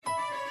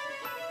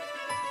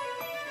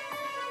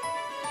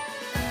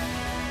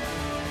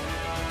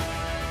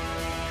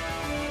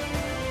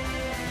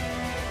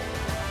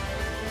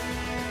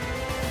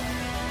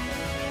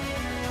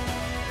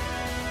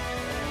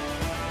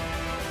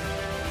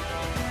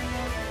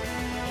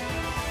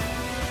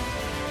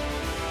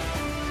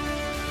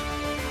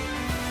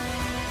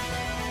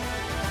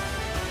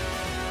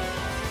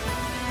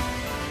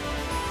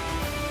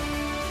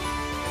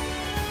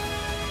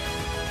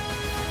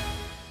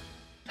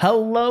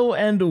Hello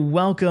and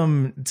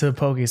welcome to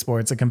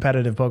Pokesports, a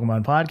competitive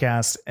Pokemon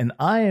podcast. And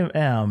I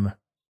am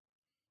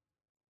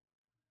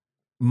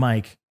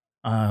Mike.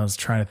 I was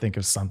trying to think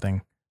of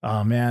something.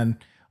 Oh man.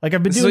 Like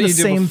I've been doing the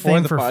same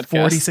thing for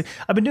 46.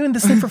 I've been doing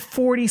this thing for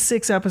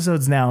 46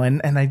 episodes now. And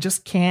I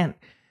just can't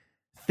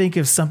think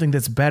of something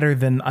that's better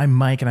than I'm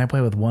Mike and I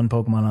play with one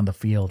Pokemon on the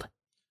field.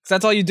 So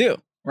that's all you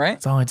do, right?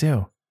 That's all I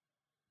do.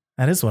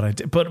 That is what I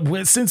do.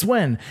 But since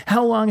when?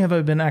 How long have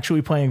I been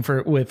actually playing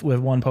with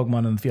one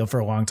Pokemon on the field? For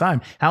a long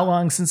time. How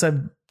long since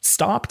I've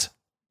stopped?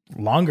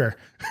 Longer.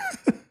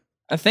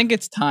 I think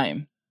it's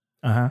time.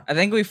 Uh-huh. I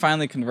think we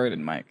finally converted,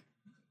 Mike.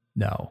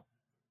 No.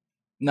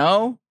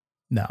 No?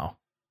 No.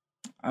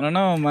 I don't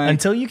know, Mike.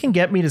 Until you can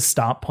get me to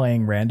stop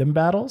playing random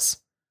battles,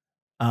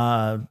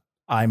 I'm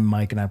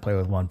Mike and I play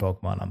with one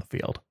Pokemon on the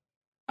field.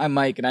 I'm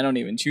Mike and I don't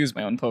even choose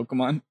my own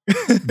Pokemon.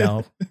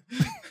 No.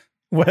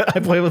 I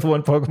play with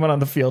one Pokemon on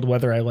the field,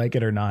 whether I like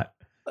it or not.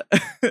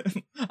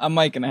 I'm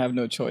Mike and I have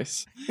no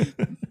choice.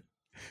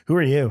 Who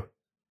are you?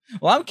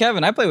 Well, I'm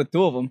Kevin. I play with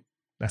two of them.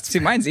 See,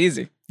 fair. Mine's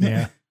easy.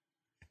 Yeah.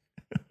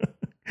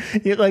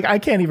 Like I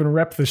can't even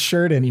rep the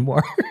shirt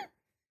anymore.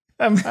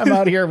 I'm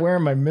out here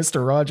wearing my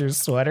Mr. Rogers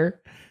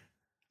sweater.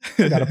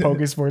 I got a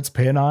Pokesports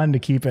pin on to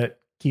keep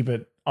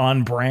it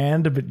on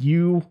brand, but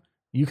you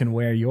can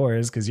wear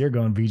yours because you're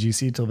going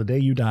VGC till the day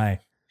you die.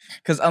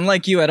 Because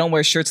unlike you, I don't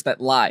wear shirts that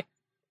lie.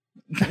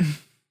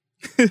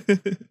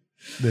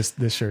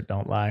 This shirt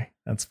don't lie.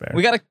 That's fair.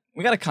 We got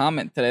a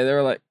comment today. They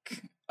were like,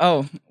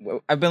 "Oh,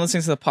 I've been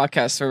listening to the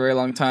podcast for a very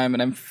long time,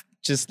 and I'm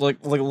just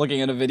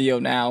looking at a video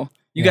now.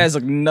 You guys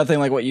look nothing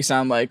like what you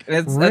sound like."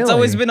 And that's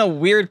always been a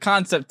weird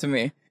concept to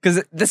me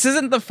because this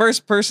isn't the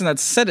first person that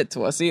said it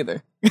to us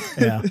either.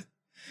 Yeah, you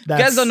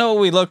guys don't know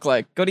what we look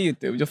like. Go to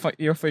YouTube.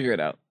 You'll figure it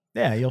out.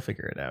 Yeah, you'll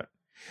figure it out.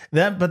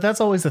 But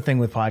that's always the thing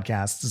with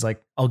podcasts is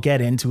like I'll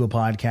get into a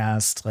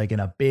podcast like in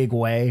a big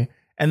way.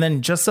 And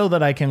then just so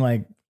that I can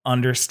like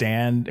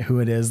understand who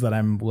it is that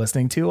I'm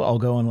listening to, I'll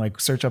go and like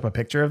search up a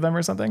picture of them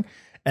or something.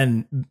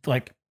 And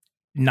like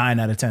 9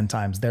 out of 10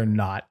 times, they're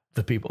not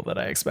the people that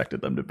I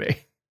expected them to be.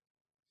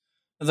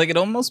 It's like, it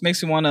almost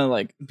makes me want to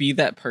like be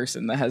that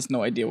person that has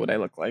no idea what I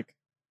look like.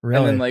 Really?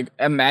 And then like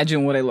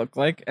imagine what I look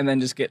like and then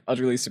just get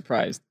utterly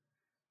surprised.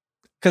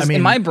 Because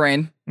in my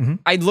brain,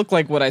 I look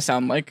like what I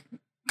sound like.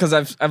 Because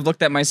I've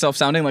looked at myself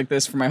sounding like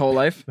this for my whole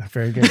life.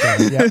 Very good.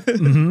 Yeah.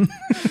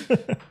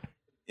 Mm-hmm.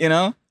 You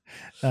know?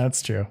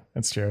 That's true.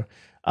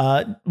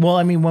 Well,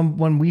 I mean,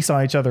 when we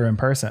saw each other in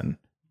person,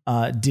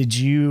 did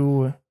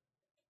you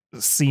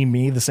see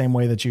me the same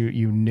way that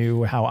you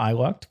knew how I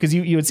looked? Because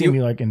you would see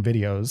me like in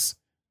videos,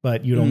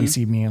 but you'd only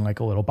see me in like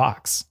a little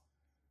box.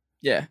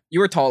 Yeah, you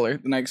were taller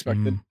than I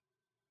expected.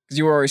 Because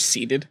you were always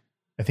seated.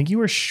 I think you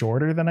were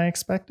shorter than I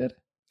expected.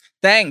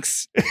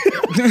 Thanks.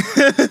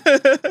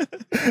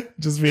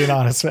 Just being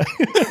honest.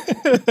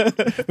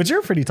 But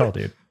you're a pretty tall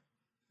dude.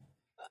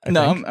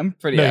 I'm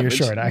pretty average.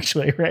 You're short,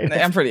 actually, right?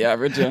 I'm pretty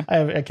average, yeah.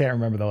 I can't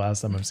remember the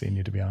last time I've seen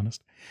you, to be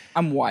honest.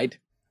 I'm wide.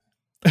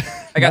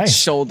 I got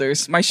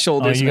shoulders. My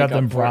shoulders. Oh, you got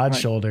them broad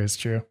shoulders,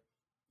 true.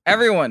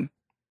 Everyone,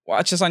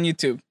 watch us on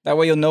YouTube. That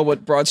way you'll know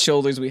what broad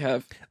shoulders we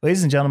have.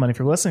 Ladies and gentlemen, if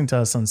you're listening to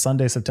us on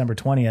Sunday, September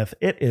 20th,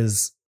 it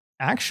is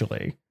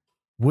actually,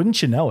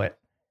 wouldn't you know it,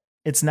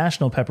 it's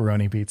National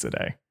Pepperoni Pizza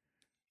Day.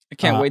 I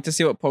can't wait to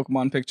see what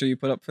Pokemon picture you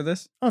put up for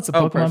this. Oh, it's a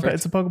Pokemon.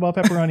 It's a Pokeball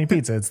pepperoni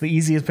pizza. It's the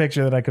easiest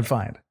picture that I could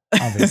find,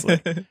 obviously.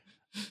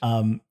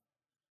 You're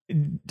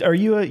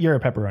a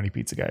pepperoni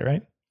pizza guy,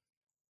 right?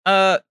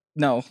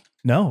 No.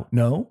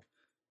 No.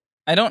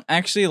 I don't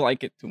actually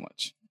like it too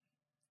much.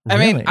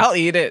 Really? I mean, I'll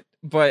eat it,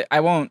 but I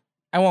won't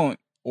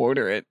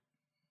order it.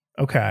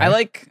 Okay. I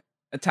like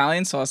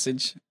Italian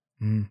sausage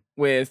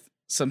with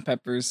some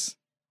peppers,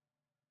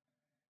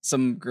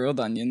 some grilled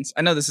onions.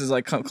 I know this is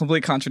like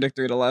completely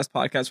contradictory to the last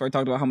podcast where I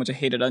talked about how much I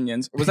hated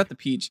onions. Or was that the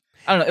peach?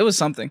 I don't know. It was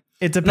something.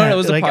 It depends. No, it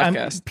was a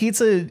podcast.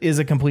 Pizza is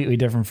a completely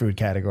different food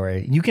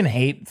category. You can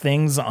hate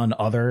things on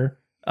other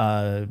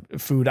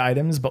food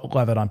items, but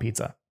love it on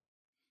pizza.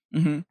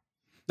 Mm-hmm.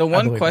 The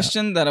one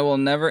question that I will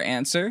never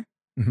answer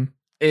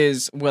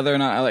is whether or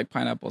not I like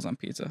pineapples on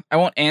pizza. I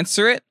won't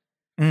answer it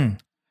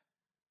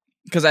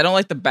because I don't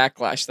like the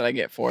backlash that I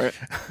get for it.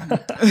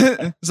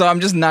 So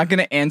I'm just not going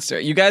to answer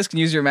it. You guys can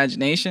use your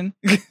imagination.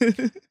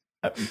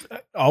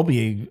 I'll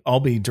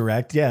be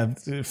direct. Yeah.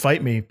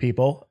 Fight me,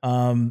 people.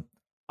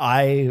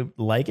 I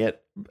like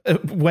it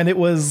when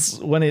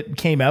it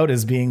came out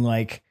as being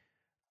like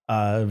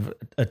a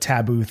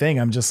taboo thing.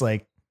 I'm just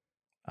like,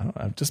 I don't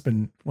know. I've just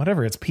been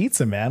whatever. It's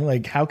pizza, man.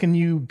 Like, how can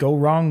you go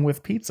wrong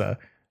with pizza?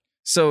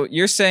 So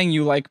you're saying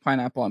you like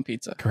pineapple on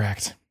pizza?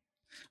 Correct.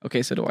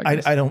 Okay, so do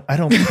I. I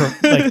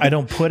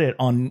don't put it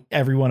on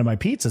every one of my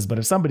pizzas, but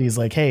if somebody's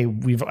like, hey,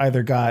 we've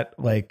either got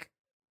like,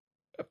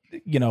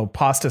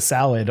 pasta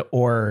salad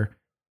or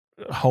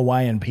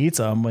Hawaiian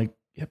pizza, I'm like,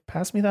 yeah,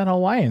 pass me that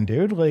Hawaiian,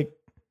 dude. Like,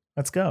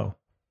 let's go.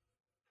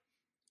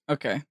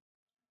 Okay.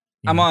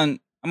 Yeah. I'm on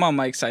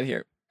Mike's side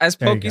here. As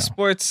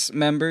Pokesports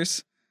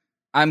members,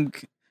 I'm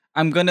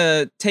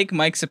gonna take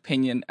Mike's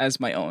opinion as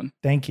my own.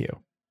 Thank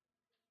you.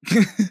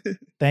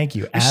 Thank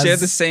you. We share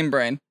the same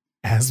brain.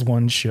 As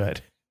one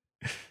should.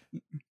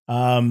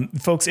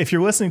 Folks, if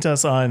you're listening to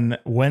us on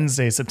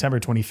Wednesday, September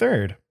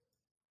 23rd,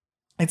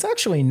 it's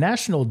actually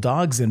National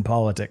Dogs in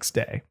Politics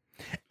Day.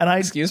 And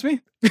Excuse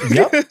me?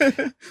 Yep.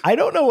 I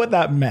don't know what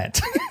that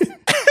meant.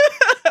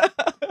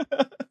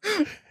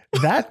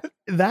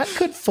 That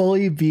could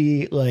fully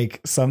be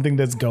like something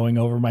that's going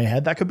over my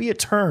head. That could be a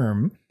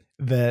term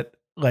that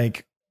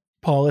like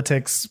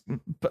politics,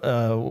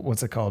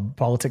 what's it called?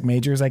 Politic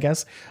majors, I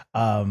guess,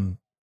 that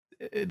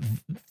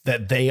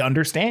they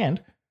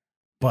understand,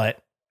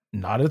 but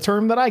not a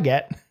term that I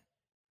get.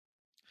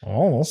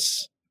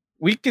 Almost.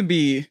 We could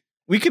be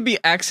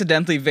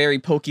accidentally very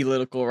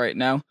pokey-litical right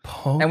now,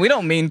 and we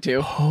don't mean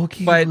to.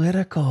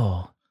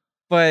 Pokey-litical.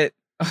 But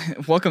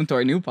welcome to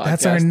our new podcast.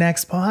 That's our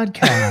next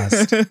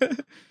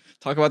podcast.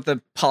 Talk about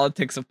the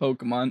politics of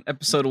Pokemon,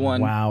 episode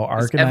 1. Wow,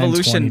 Arcanine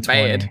evolution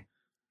bad.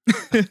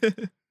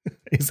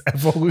 Is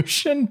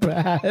evolution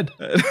bad?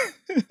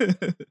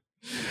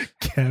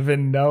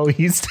 Kevin, no,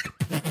 he's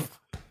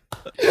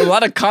a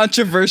lot of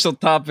controversial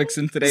topics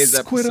in today's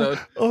episode.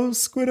 Oh,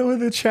 Squiddo in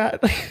the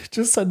chat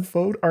just said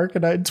vote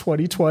Arcanine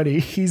 2020.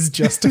 He's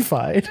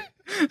justified.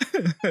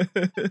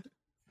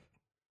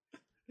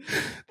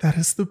 That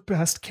is the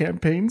best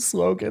campaign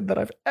slogan that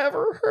I've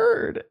ever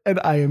heard, and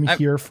I am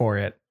here for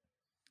it.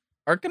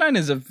 Arcanine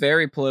is a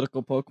very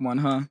political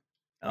Pokemon, huh?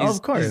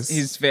 Of course.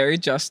 He's very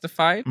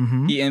justified.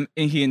 Mm-hmm.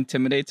 He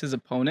intimidates his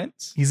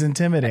opponents. He's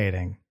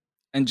intimidating.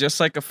 And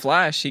just like a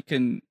flash, he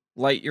can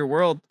light your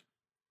world.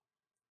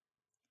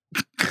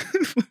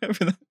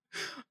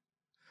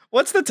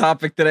 What's the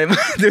topic today?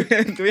 Do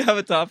we have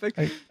a topic?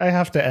 I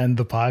have to end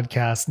the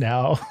podcast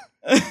now.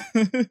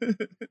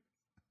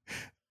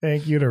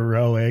 Thank you to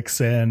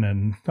Roixen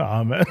and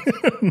Ahmed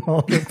and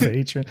all the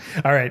patrons.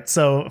 All right,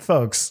 so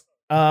folks,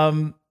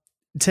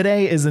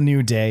 today is a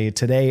new day.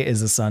 Today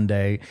is a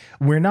Sunday.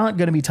 We're not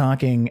going to be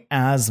talking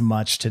as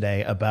much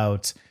today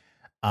about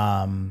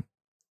Pokemon.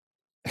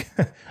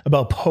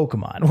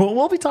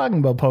 We'll be talking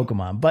about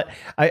Pokemon, but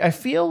I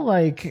feel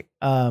like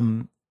a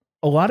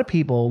lot of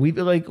people, we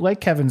like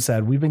Kevin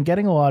said, we've been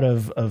getting a lot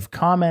of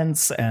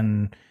comments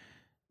and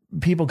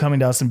people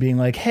coming to us and being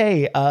like,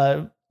 hey,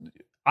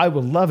 I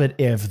would love it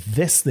if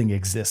this thing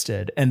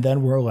existed. And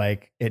then we're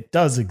like, it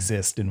does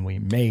exist and we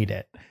made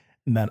it.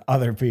 And then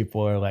other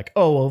people are like,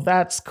 oh, well,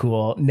 that's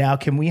cool. Now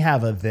can we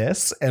have a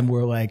this? And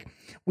we're like,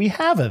 we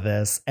have a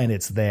this and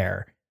it's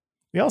there.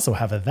 We also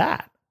have a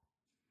that.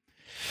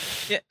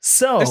 Yeah,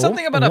 so there's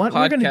something about what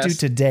we're going to do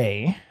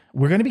today,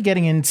 we're going to be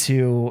getting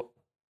into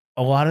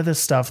a lot of the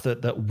stuff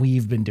that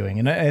we've been doing.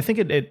 And I think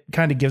it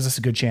kind of gives us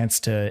a good chance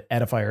to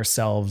edify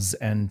ourselves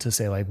and to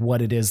say like what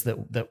it is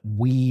that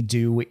we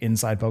do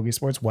inside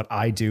Pokesports, what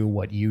I do,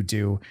 what you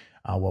do,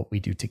 what we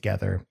do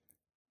together,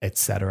 et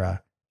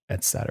cetera,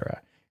 et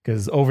cetera.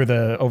 Because over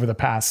the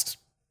past,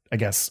 I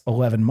guess,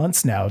 11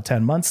 months now,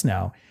 10 months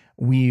now,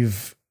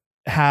 we've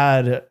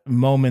had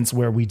moments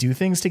where we do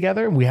things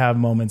together. We have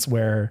moments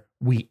where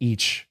we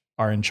each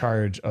are in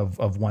charge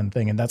of one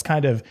thing. And that's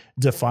kind of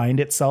defined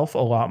itself a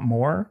lot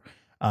more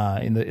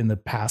in the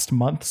past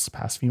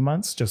few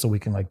months, just so we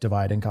can like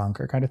divide and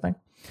conquer kind of thing.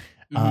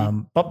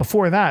 Mm-hmm. But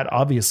before that,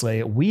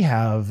 obviously, we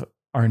have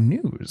our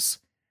news.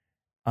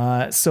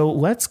 So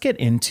let's get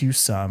into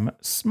some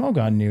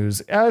Smogon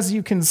news. As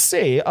you can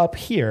see up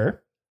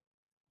here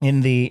in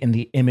the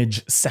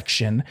image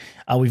section,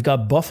 we've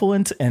got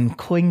Buffalint and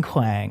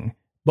Klinklang.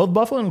 Both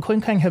Buffalint and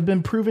Klinklang have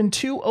been proven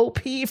too OP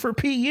for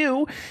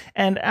PU,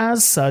 and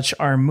as such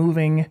are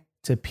moving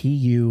to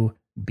PUBL.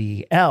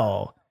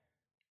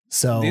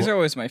 So these are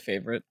always my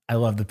favorite. I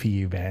love the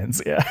PU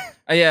bans. Yeah.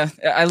 Yeah.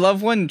 I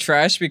love when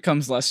trash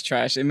becomes less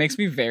trash. It makes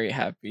me very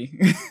happy.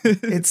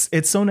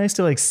 It's so nice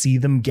to like see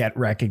them get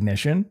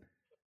recognition.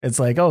 It's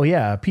like, oh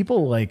yeah,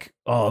 people like,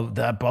 oh,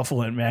 that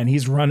Buffalint, man,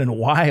 he's running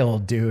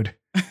wild, dude.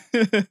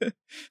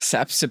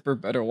 Sap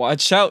Sipper better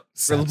watch out.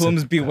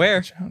 Rillablooms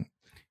beware.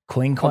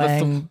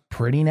 Klinklang,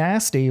 pretty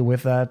nasty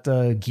with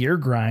that gear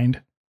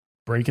grind,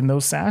 breaking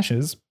those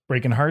sashes,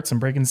 breaking hearts and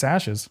breaking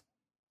sashes.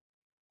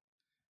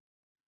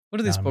 What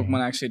do these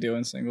Pokemon actually do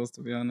in singles,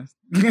 to be honest?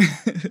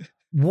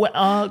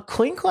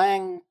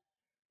 Klinklang,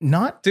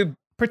 not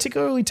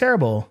particularly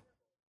terrible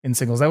in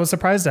singles. I was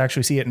surprised to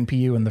actually see it in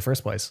PU in the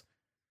first place.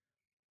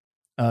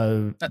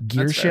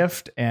 Gear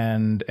shift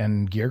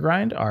and gear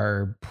grind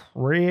are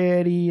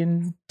pretty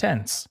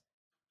intense.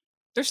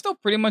 They're still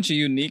pretty much a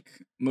unique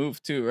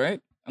move too,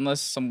 right?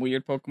 Unless some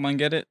weird Pokemon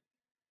get it.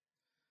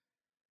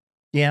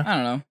 Yeah. I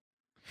don't know.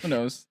 Who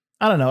knows?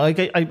 I don't know. Like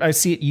I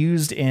see it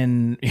used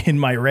in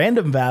my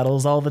random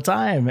battles all the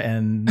time,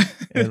 and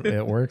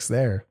it works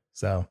there.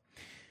 So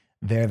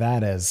there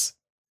that is.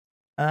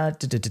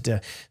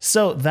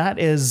 So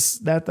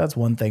that's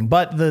one thing.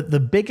 But the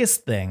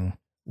biggest thing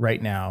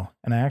right now,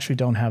 and I actually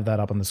don't have that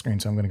up on the screen,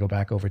 so I'm going to go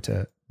back over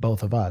to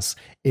both of us,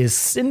 is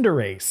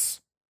Cinderace.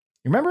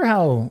 You remember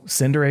how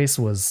Cinderace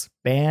was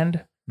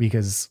banned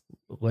because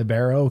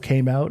Libero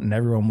came out and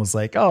everyone was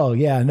like, oh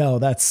yeah, no,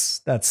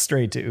 that's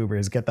straight to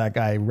Ubers. Get that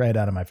guy right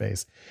out of my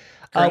face.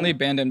 Currently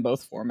banned in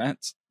both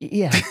formats.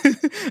 Yeah.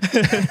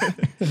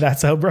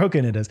 That's how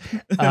broken it is.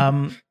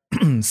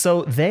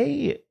 So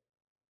they,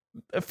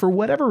 for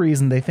whatever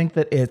reason, they think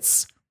that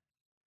it's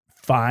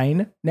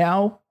fine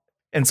now.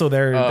 And so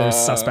they're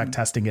suspect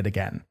testing it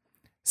again.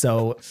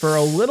 So for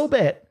a little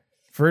bit,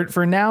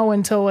 for now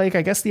until like,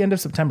 I guess the end of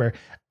September,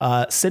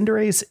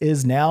 Cinderace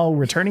is now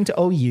returning to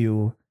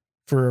OU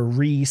for a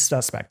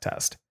re-suspect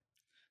test.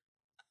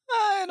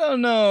 I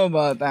don't know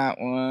about that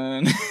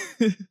one.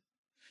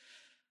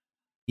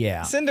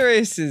 Yeah.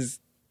 Cinderace is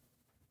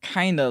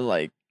kind of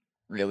like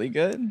really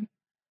good,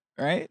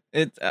 right?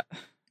 It's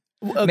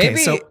okay. Maybe,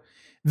 so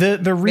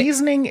the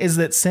reasoning is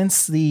that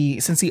since the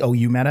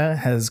OU meta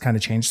has kind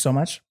of changed so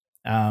much,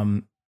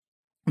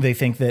 they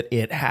think that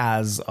it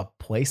has a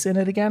place in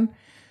it again.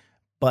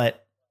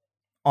 But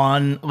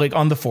on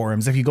the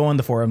forums, if you go on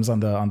the forums on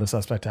the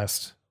suspect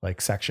test like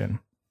section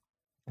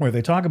where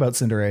they talk about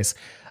Cinderace,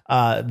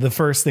 the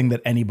first thing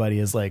that anybody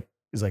is like,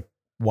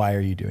 why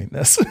are you doing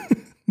this?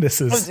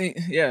 This is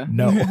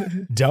no,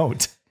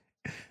 don't.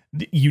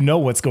 You know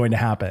what's going to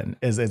happen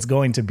is it's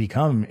going to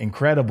become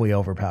incredibly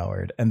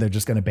overpowered and they're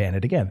just going to ban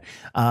it again.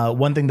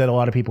 One thing that a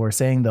lot of people are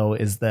saying though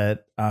is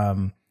that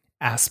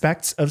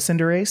aspects of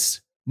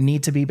Cinderace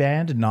need to be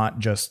banned, not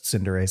just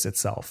Cinderace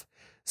itself.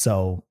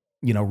 So,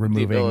 you know,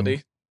 removing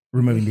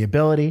the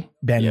ability,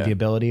 banning the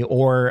ability,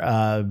 or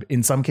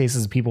in some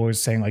cases people are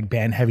saying like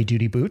ban heavy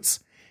duty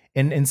boots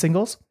in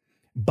singles.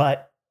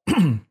 But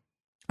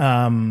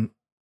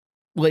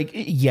like,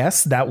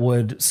 yes, that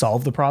would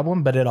solve the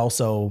problem, but it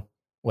also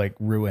like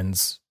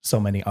ruins so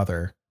many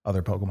other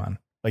Pokemon.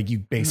 Like you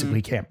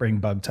basically can't bring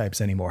bug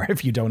types anymore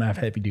if you don't have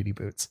heavy duty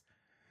boots.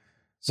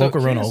 So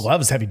Volcarona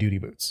loves heavy duty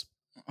boots.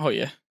 Oh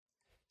yeah.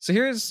 So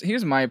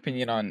here's my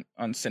opinion on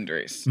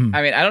Cinderace.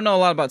 I mean, I don't know a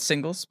lot about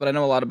singles, but I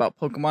know a lot about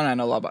Pokemon. I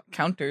know a lot about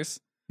counters.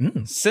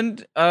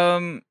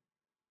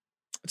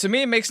 To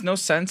me, it makes no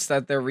sense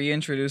that they're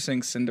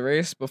reintroducing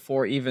Cinderace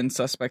before even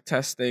suspect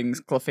testing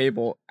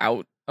Clefable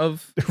out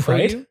of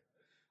right. OU.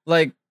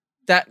 Like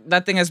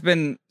that thing has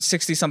been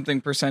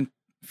 60-something%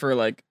 for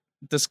like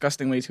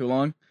disgustingly too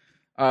long,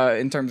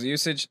 in terms of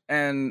usage.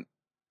 And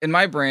in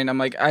my brain, I'm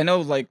like, I know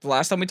like the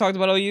last time we talked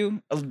about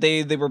OU,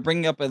 they were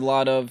bringing up a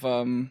lot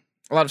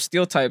of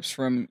steel types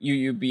from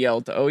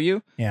UUBL to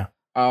OU. Yeah.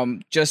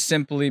 Just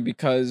simply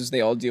because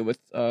they all deal with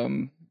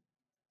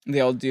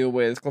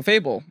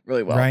Clefable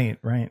really well.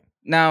 Right.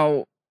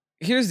 Now,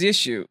 here's the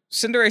issue.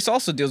 Cinderace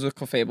also deals with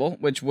Clefable,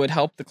 which would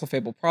help the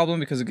Clefable problem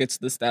because it gets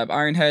the stab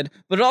Iron Head,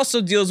 but it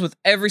also deals with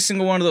every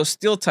single one of those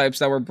steel types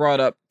that were brought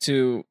up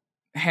to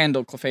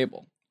handle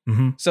Clefable.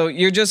 So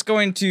you're just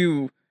going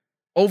to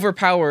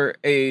overpower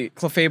a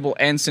Clefable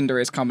and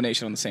Cinderace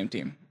combination on the same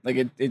team.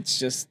 Like it's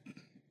just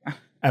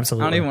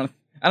absolutely. I don't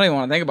even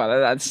want to think about it.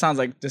 That sounds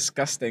like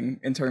disgusting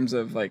in terms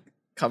of like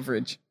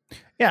coverage.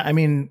 Yeah, I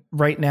mean,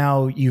 right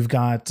now you've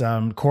got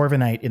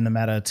Corviknight in the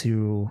meta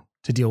to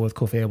deal with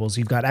Clefables.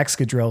 You've got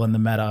Excadrill in the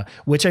meta,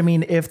 which I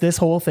mean, if this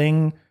whole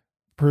thing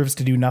proves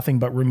to do nothing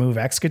but remove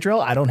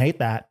Excadrill, I don't hate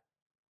that.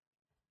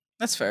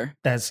 That's fair.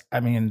 I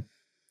mean,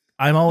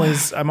 I'm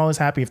always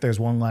happy if there's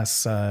one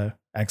less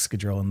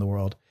Excadrill in the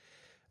world.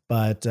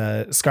 But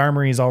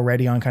Skarmory is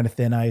already on kind of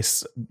thin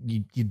ice.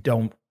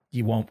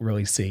 You won't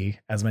really see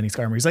as many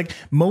Skarmories. Like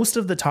most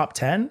of the top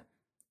 10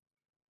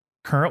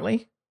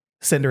 currently,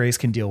 Cinderace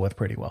can deal with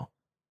pretty well.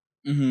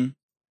 And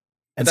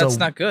that's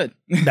not good.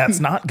 That's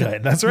not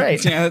good. That's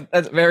right. Yeah,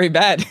 that's very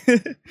bad.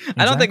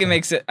 I don't think it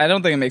makes it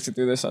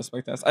through the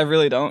suspect test. I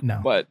really don't. No.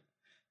 But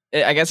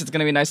I guess it's going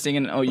to be nice seeing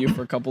an OU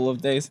for a couple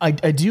of days. I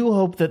do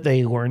hope that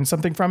they learn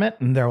something from it.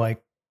 And they're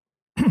like,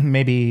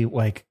 maybe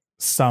like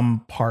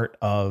some part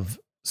of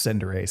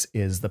Cinderace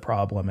is the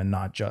problem and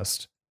not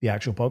just the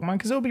actual Pokemon.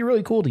 Because it would be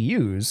really cool to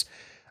use.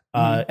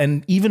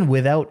 And even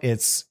without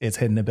its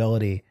hidden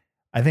ability,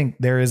 I think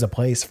there is a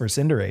place for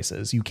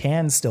Cinderaces. You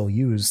can still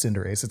use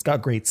Cinderace. It's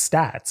got great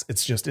stats.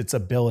 It's just its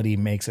ability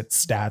makes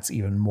its stats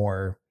even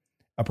more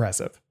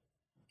oppressive.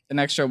 An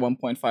extra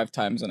 1.5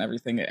 times on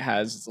everything it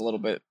has is a little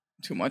bit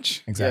too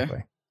much.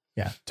 Exactly.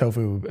 Yeah.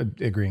 Tofu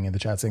agreeing in the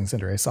chat saying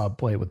Cinderace saw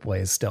play with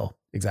Blaze still.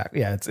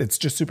 Exactly. Yeah. It's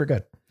just super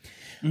good.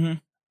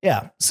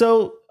 Yeah.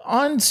 So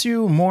on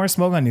to more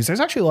Smogon news. There's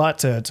actually a lot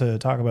to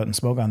talk about in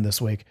Smogon this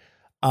week.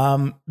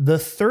 The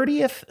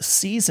 30th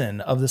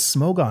season of the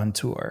Smogon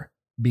Tour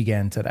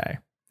began today.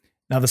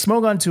 Now, the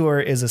Smogon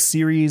Tour is a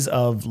series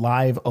of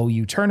live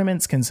OU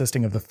tournaments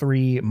consisting of the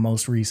 3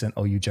 most recent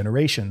OU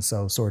generations.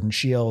 So Sword and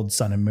Shield,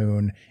 Sun and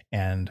Moon,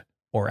 and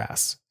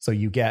Oras. So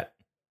you get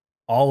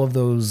all of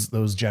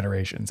those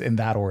generations in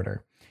that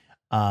order.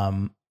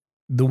 The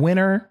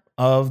winner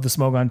of the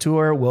Smogon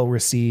Tour will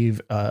receive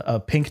a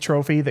pink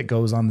trophy that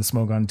goes on the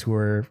Smogon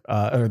Tour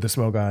or the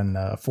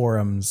Smogon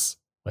forums,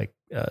 like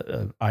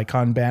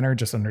icon banner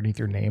just underneath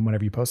your name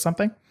whenever you post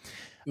something.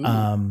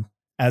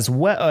 As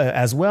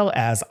well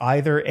as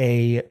either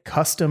a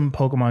custom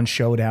Pokemon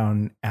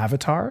Showdown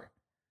avatar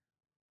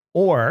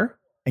or,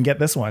 and get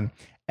this one,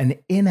 an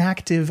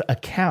inactive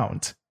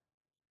account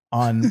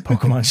on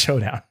Pokemon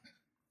Showdown.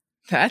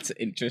 That's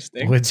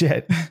interesting.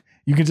 Legit.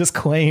 You can just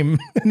claim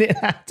an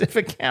inactive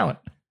account.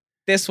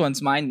 This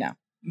one's mine now.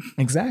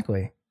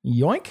 Exactly.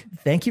 Yoink.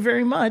 Thank you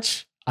very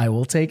much. I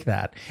will take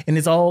that. And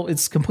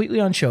it's completely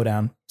on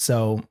Showdown.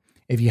 So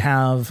if you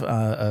have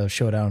a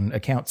Showdown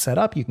account set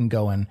up, you can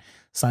go and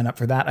sign up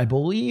for that. I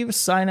believe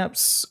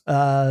signups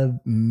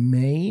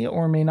may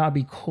or may not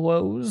be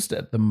closed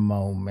at the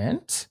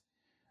moment.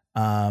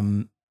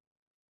 And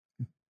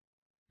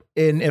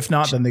if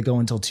not, then they go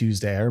until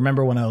Tuesday. I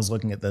remember when I was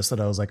looking at this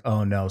that I was like,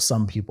 oh no,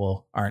 some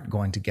people aren't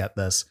going to get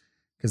this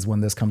because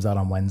when this comes out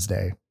on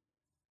Wednesday,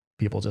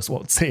 people just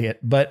won't see it.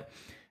 But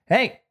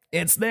hey,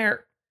 it's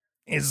there.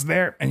 It's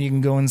there. And you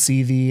can go and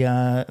see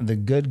the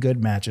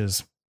good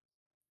matches.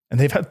 And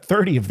they've had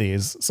 30 of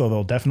these, so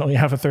they'll definitely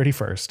have a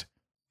 31st.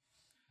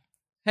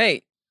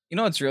 Hey, you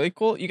know what's really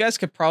cool? You guys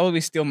could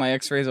probably steal my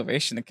X-Rays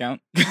Ovation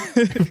account.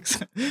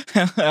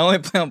 I only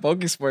play on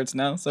Pokesports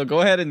now, so go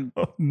ahead and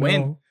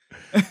win.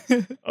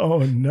 Oh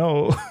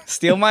no.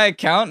 Steal my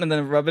account and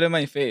then rub it in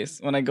my face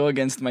when I go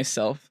against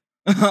myself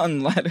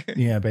on ladder.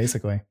 Yeah,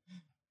 basically.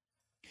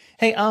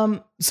 Hey,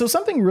 so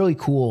something really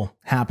cool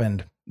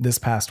happened this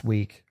past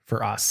week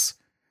for us.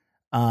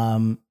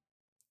 One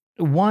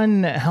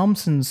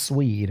Helmson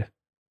Swede,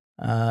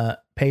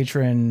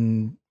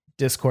 patron,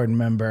 Discord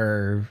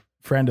member,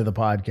 friend of the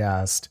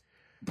podcast,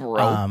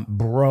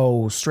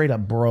 bro, straight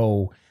up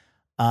bro,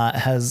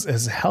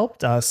 has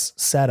helped us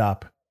set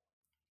up.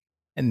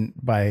 And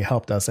by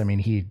helped us, I mean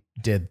he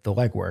did the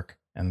legwork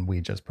and we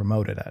just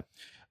promoted it.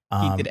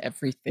 He did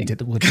everything. He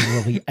did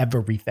literally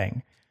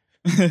everything.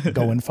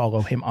 Go and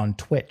follow him on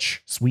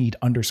Twitch,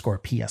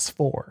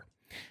 Swede_PS4.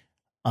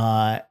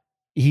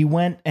 He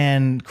went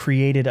and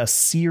created a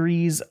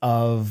series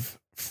of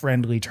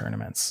friendly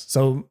tournaments.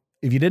 So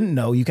if you didn't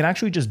know, you can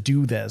actually just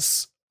do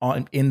this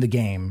in the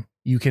game.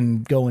 You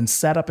can go and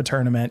set up a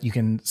tournament. You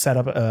can set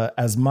up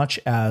as much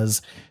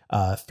as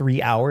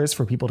 3 hours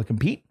for people to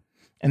compete.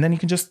 And then you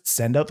can just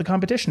send out the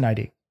competition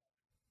ID.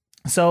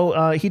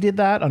 So he did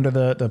that under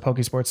the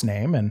Pokesports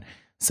name and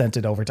sent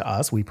it over to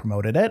us. We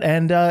promoted it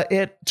and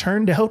it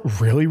turned out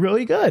really,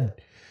 really good.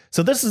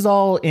 So this is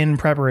all in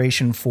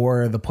preparation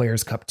for the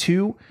Players Cup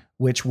 2,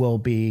 which will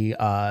be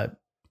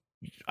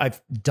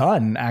I've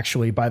done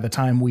actually by the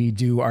time we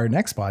do our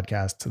next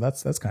podcast. So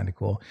that's kind of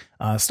cool.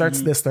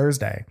 Starts this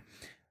Thursday.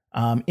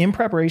 In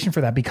preparation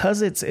for that,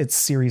 because it's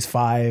Series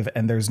 5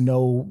 and there's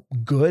no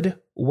good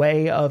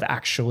way of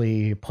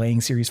actually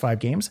playing Series 5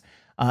 games,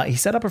 he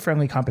set up a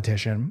friendly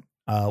competition.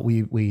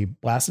 We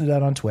blasted it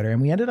out on Twitter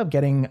and we ended up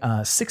getting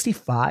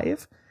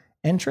 65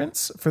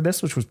 entrants for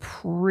this, which was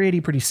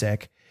pretty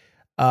sick.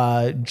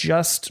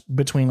 Just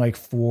between like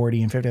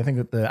 40 and 50. I think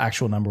that the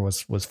actual number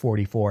was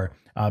 44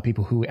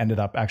 people who ended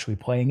up actually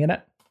playing in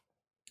it.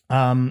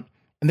 And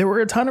there were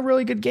a ton of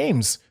really good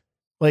games.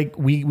 Like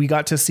we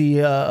got to see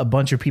a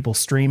bunch of people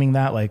streaming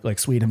that, like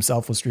Swede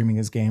himself was streaming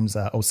his games.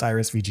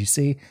 Osiris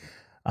VGC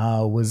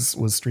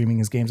was streaming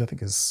his games. I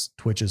think his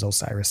Twitch is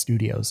Osiris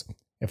Studios,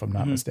 if I'm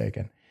not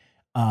mistaken.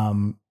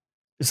 So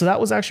that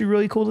was actually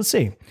really cool to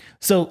see.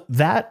 So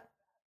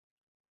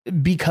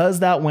because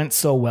that went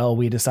so well,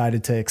 we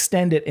decided to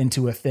extend it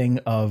into a thing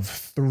of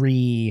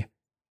three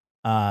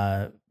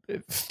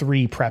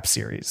prep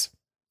series.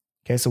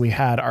 Okay, so we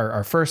had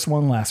our first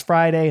one last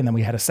Friday, and then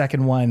we had a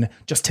second one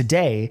just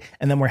today,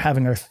 and then we're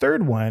having our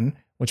third one,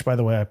 which, by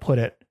the way, I put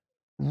it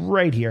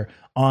right here,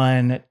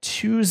 on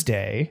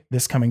Tuesday,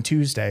 this coming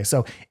Tuesday.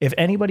 So if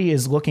anybody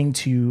is looking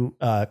to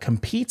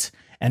compete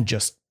and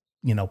just,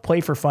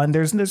 play for fun,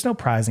 there's no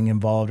prizing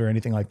involved or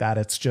anything like that.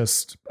 It's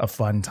just a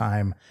fun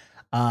time.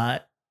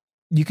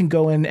 You can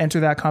go and enter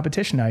that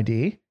competition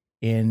ID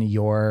in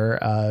your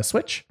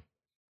Switch,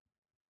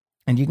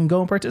 and you can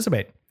go and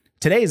participate.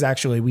 Today is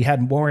actually, we had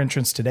more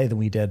entrants today than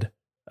we did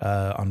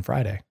on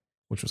Friday,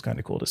 which was kind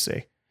of cool to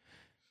see.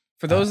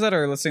 For those that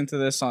are listening to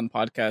this on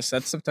podcast,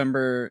 that's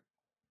September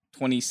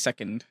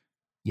 22nd.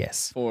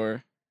 Yes.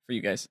 For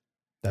you guys.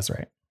 That's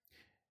right.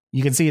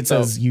 You can see it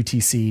says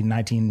UTC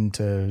 19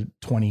 to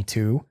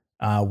 22,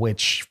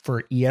 which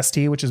for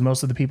EST, which is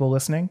most of the people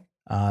listening,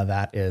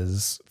 that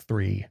is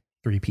 3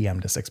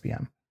 p.m. to 6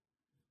 p.m.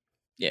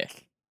 Yeah.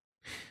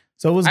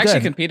 So it was I good.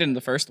 actually competed in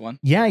the first one.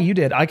 Yeah, you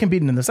did. I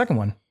competed in the second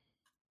one.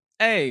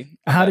 Hey.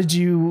 How did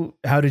you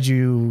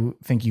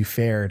think you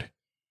fared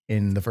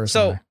in the first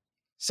one?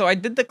 So I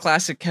did the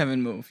classic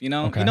Kevin move,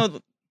 Okay. You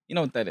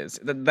know what that is.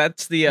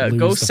 That's the Lose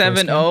go the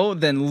 7-0,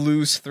 then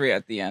lose 3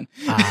 at the end.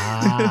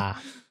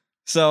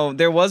 So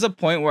there was a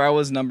point where I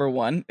was number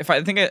 1. If I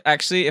looked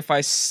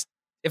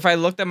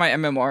at my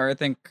MMR, I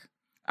think,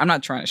 I'm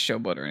not trying to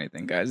showboat or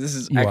anything, guys. This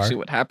is actually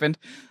what happened.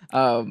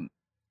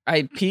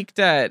 I peaked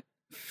at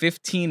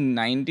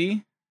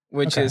 1590,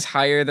 which is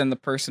higher than the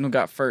person who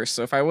got first.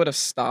 So if I would have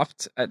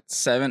stopped at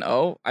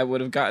 7-0, I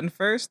would have gotten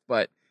first.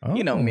 But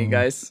you know me,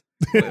 guys.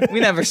 We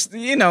never,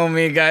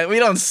 me, guys. We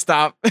don't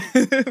stop.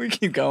 We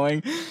keep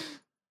going.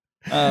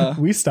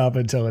 We stop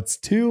until it's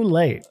too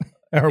late.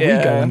 Or we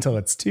go until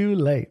it's too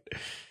late.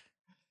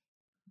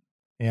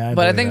 Yeah.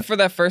 But I think for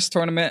that first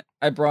tournament,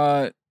 I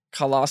brought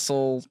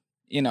Colossal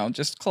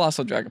just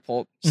Colossal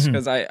Dragapult, just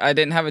because I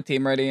didn't have a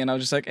team ready, and I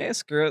was just like, hey,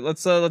 screw it,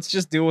 let's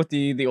just do what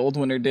the old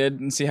winner did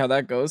and see how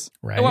that goes.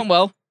 Right. It went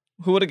well.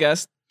 Who would have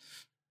guessed?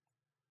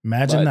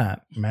 Imagine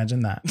that.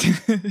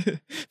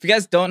 If you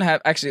guys don't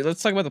have, actually,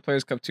 let's talk about the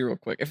Players Cup 2 real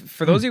quick.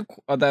 For those of you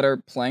that are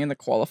playing the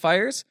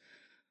qualifiers,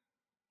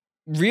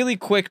 really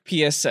quick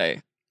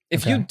PSA.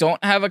 If you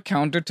don't have a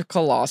counter to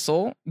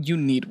Colossal, you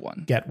need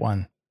one. Get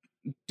one.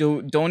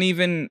 Don't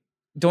even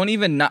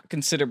not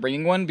consider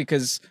bringing one,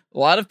 because a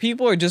lot of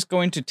people are just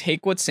going to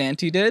take what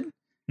Santi did,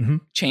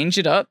 change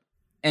it up,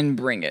 and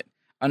bring it.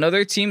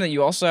 Another team that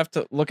you also have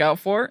to look out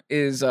for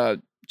is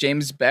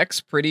James Beck's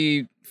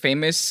pretty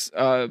famous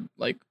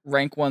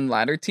rank 1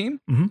 ladder team.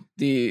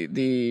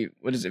 The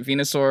what is it?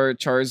 Venusaur,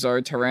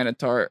 Charizard,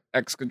 Tyranitar,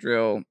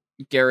 Excadrill,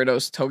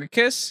 Gyarados,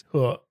 Togekiss.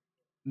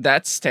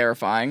 That's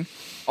terrifying.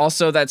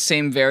 Also, that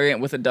same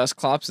variant with a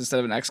Dusclops instead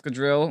of an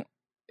Excadrill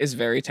is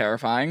very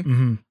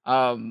terrifying.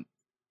 But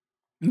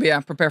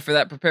yeah, prepare for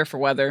that. Prepare for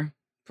weather.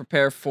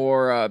 Prepare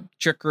for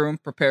Trick Room.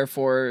 Prepare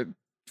for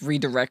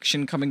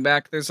redirection coming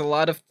back. There's a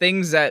lot of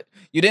things that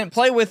you didn't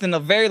play with in a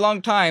very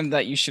long time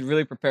that you should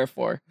really prepare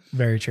for.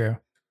 Very true.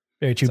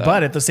 Very true. So,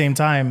 but at the same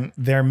time,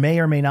 there may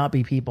or may not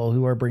be people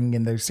who are bringing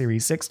in their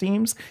Series 6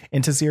 teams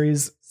into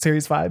Series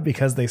 5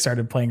 because they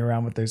started playing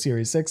around with their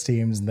Series 6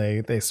 teams and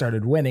they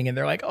started winning and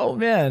they're like, oh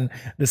man,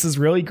 this is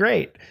really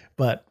great.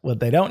 But what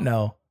they don't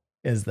know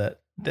is that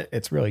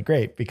it's really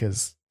great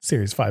because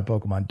Series 5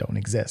 Pokemon don't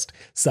exist.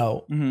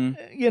 So,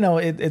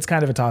 it's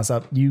kind of a toss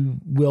up. You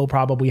will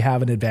probably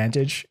have an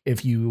advantage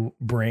if you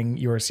bring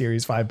your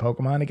Series 5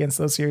 Pokemon against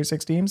those Series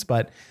 6 teams,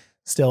 but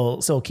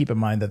still keep in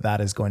mind that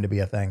is going to be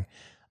a thing.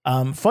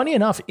 Funny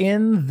enough,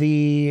 in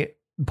the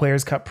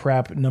Players Cup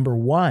Prep number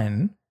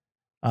 1,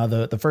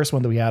 the first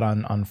one that we had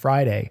on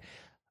Friday,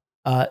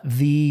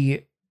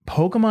 the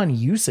Pokemon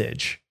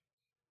usage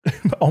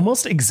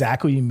almost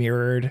exactly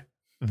mirrored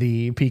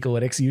the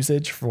Pikalytics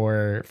usage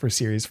for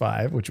Series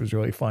 5, which was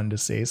really fun to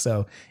see.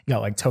 So you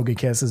got like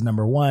Togekiss is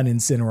number 1,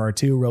 Incineroar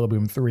 2,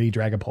 Rillaboom 3,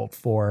 Dragapult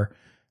 4,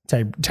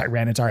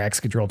 Tyranitar,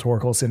 Excadrill,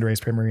 Torkoal,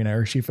 Cinderace, Primarina,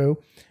 Urshifu.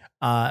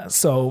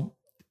 So,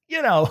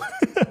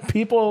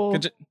 people...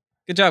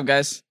 Good job,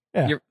 guys.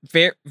 Yeah. You're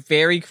very,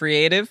 very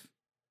creative.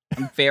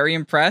 I'm very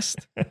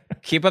impressed.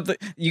 Keep up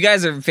you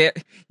guys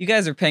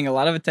are paying a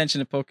lot of attention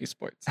to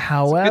Pokesports.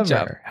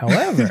 However,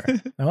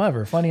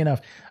 funny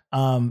enough,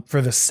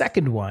 for the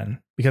second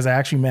one, because I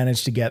actually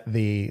managed to get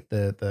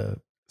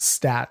the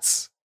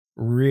stats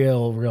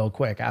real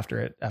quick after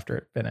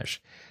it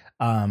finished.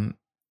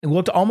 It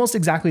looked almost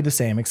exactly the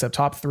same, except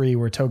top 3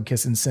 were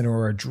Togekiss,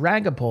 Incineroar,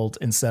 Dragapult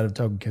instead of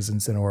Togekiss,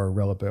 Incineroar,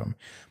 Rillaboom.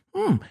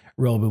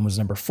 Rillaboom was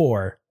number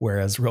 4,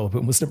 whereas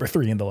Rillaboom was number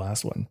 3 in the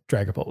last one.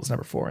 Dragapult was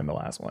number 4 in the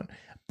last one.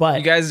 But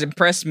you guys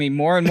impress me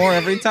more and more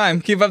every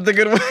time. Keep up the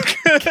good work.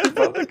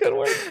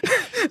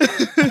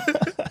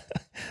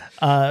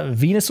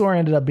 Venusaur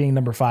ended up being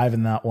number 5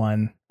 in that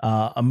one.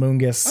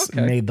 Amoonguss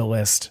made the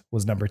list,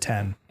 was number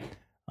 10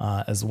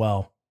 as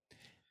well.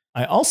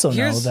 I also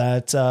know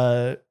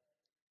that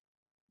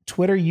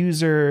Twitter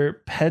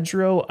user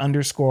Pedro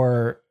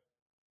 _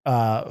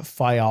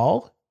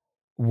 Fayal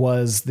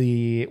was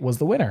the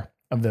winner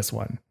of this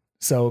one.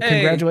 So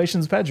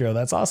Congratulations, Pedro.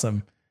 That's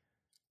awesome.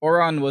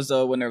 Oron was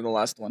the winner of the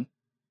last one.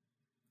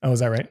 Oh,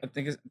 is that right? I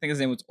think his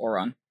name was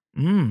Oron.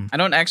 I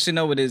don't actually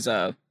know what his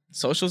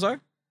socials are.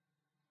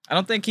 I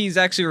don't think he's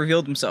actually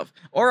revealed himself.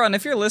 Oron,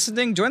 if you're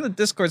listening, join the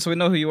Discord so we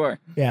know who you are.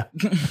 Yeah,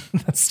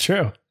 that's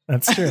true.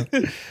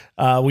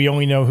 We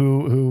only know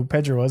who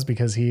Pedro was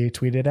because he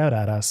tweeted out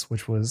at us,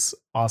 which was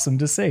awesome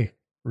to see.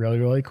 Really,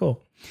 really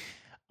cool.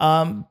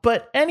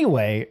 But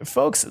anyway,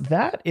 folks,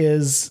 that's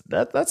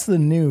the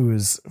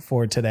news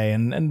for today.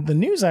 And the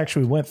news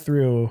actually went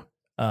through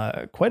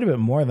quite a bit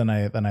more than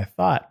I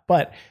thought.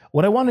 But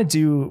what I want to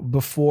do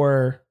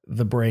before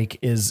the break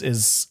is,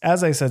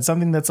 as I said,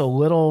 something that's a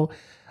little,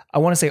 I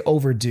want to say,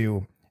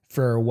 overdue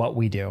for what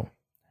we do.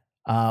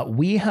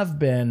 We have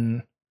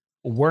been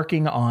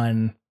working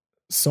on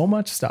so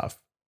much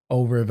stuff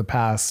over the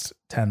past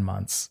 10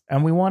 months,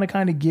 and we want to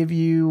kind of give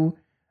you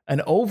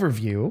an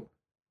overview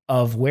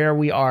of where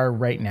we are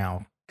right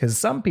now. Because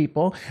some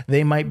people,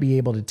 they might be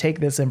able to take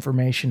this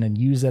information and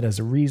use it as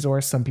a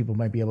resource. Some people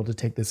might be able to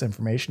take this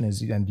information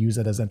and use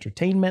it as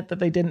entertainment that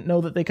they didn't know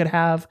that they could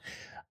have.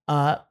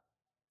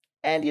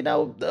 And you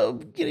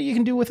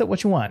can do with it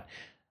what you want.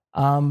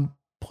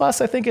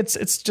 Plus, I think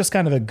it's just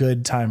kind of a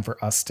good time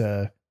for us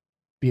to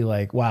be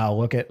like, wow,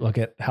 look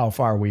at how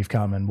far we've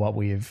come and what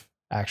we've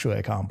actually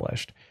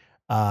accomplished.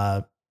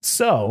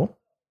 So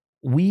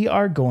we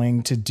are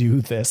going to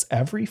do this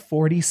every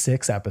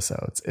 46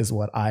 episodes is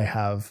what I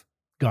have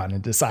gone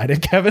and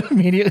decided. Kevin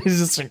immediately is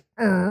just like,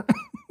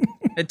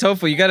 Hey,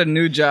 Tofu, you got a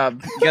new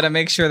job. You got to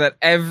make sure that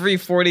every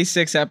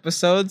 46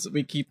 episodes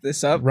we keep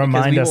this up.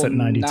 Remind us at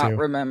 92. Not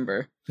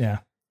remember. Yeah.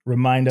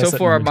 Remind us.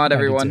 Tofu, our mod,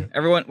 everyone.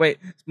 Everyone, wait.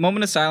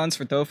 Moment of silence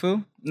for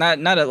Tofu. Not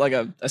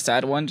a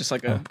sad one, just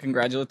like a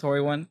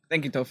congratulatory one.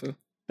 Thank you, Tofu.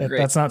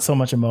 That's not so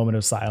much a moment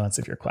of silence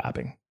if you're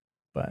clapping,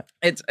 but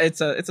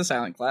it's a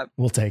silent clap.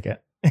 We'll take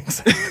it.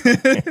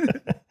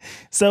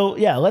 So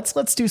yeah,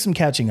 let's do some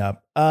catching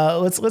up.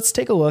 Let's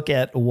take a look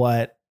at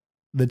what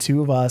the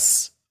two of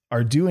us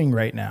are doing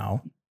right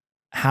now,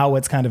 how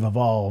it's kind of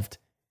evolved,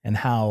 and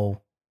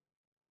how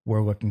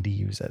we're looking to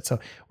use it. So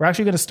we're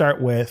actually going to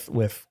start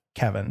with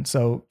Kevin.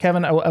 So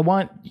Kevin, I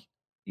want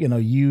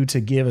you to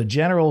give a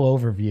general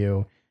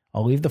overview.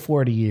 I'll leave the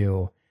floor to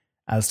you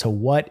as to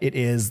what it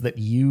is that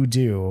you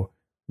do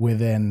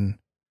within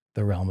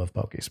the realm of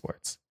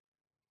Pokesports.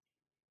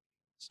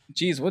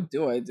 Geez, what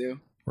do I do?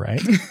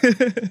 Right.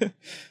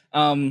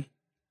 I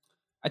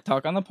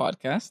talk on the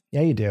podcast.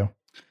 Yeah, you do.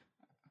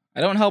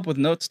 I don't help with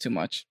notes too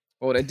much,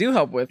 but what I do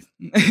help with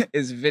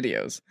is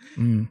videos.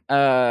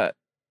 A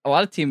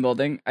lot of team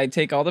building. I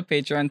take all the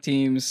Patreon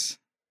teams,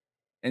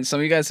 and some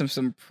of you guys have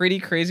some pretty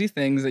crazy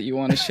things that you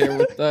want to share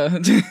with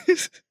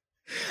the.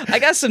 I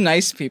got some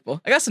nice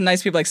people.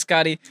 Like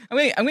Scotty. I'm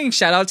giving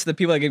shout out to the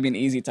people that give me an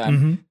easy time.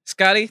 Mm-hmm.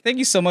 Scotty, thank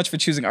you so much for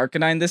choosing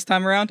Arcanine this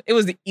time around. It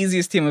was the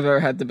easiest team I've ever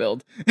had to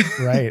build.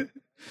 Right.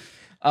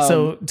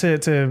 So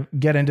to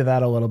get into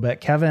that a little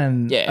bit,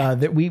 Kevin,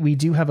 that we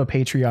do have a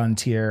Patreon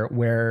tier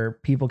where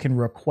people can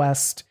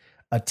request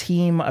a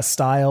team, a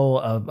style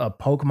of a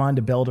Pokemon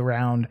to build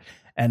around,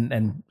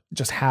 and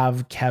just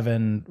have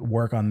Kevin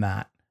work on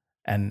that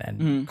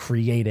and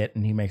create it.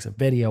 And he makes a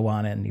video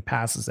on it and he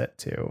passes it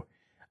to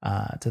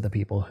the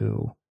people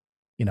who,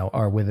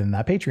 are within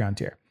that Patreon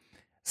tier.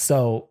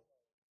 So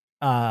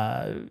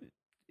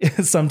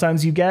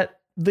sometimes you get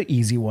the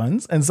easy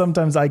ones, and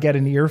sometimes I get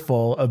an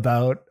earful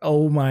about,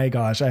 oh my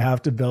gosh, I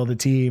have to build a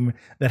team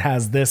that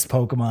has this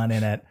Pokemon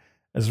in it.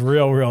 It's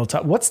real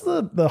tough. What's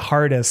the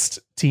hardest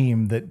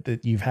team that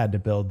you've had to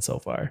build so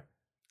far?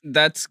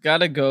 That's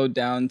gotta go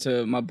down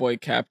to my boy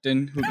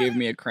Captain, who gave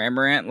me a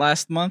Cramorant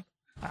last month.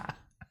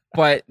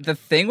 But the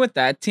thing with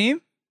that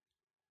team,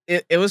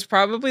 it was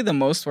probably the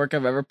most work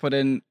I've ever put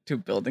into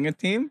building a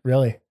team.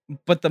 Really?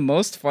 But the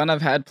most fun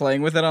I've had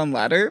playing with it on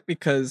ladder,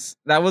 because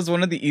that was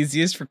one of the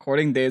easiest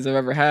recording days I've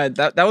ever had.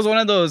 That was one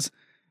of those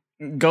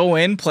go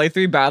in, play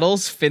 3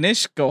 battles,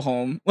 finish, go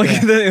home. Like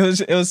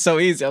it was so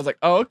easy. I was like,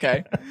 oh,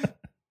 okay.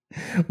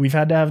 We've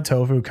had to have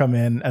Tofu come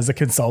in as a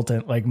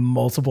consultant like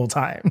multiple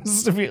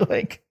times to be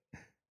like,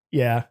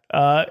 yeah,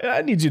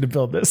 I need you to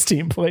build this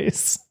team,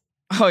 please.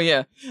 Oh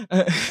yeah.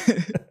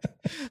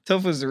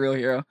 Tofu's the real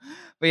hero.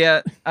 But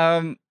yeah,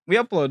 we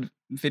upload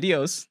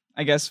videos.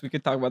 I guess we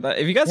could talk about that.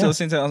 If you guys are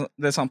listening to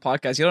this on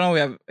podcast, you don't know we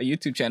have a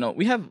YouTube channel.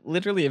 We have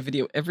literally a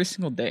video every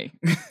single day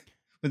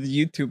with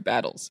YouTube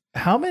battles.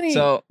 How many?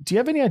 So, do you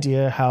have any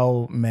idea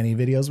how many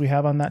videos we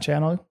have on that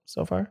channel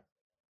so far?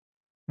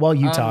 While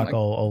you talk,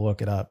 I'll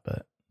look it up.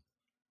 But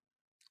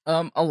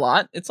a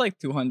lot. It's like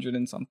 200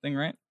 and something,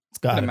 right? It's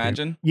got to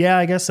imagine. Yeah,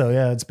 I guess so.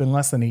 Yeah, it's been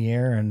less than a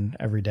year and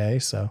every day.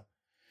 So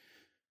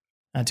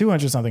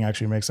 200 something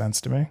actually makes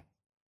sense to me.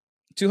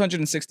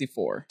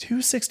 264.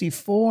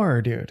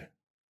 264, dude.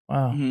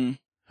 Wow. Mm-hmm.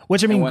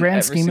 Which, I mean,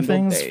 grand scheme of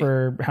things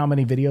for how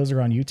many videos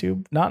are on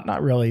YouTube,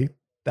 not really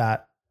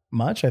that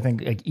much. I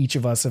think like each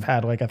of us have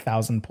had like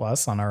 1,000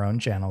 plus on our own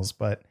channels,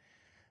 but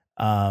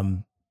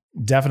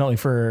definitely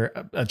for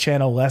a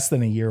channel less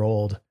than a year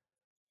old,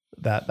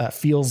 that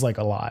feels like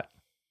a lot.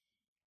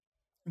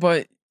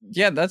 But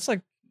yeah, that's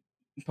like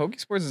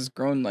Pokesports has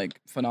grown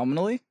like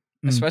phenomenally,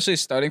 especially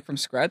starting from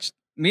scratch.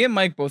 Me and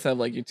Mike both have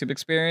like YouTube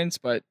experience,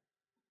 but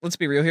let's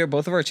be real here.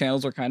 Both of our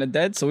channels were kind of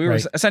dead. So we were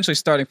essentially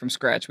starting from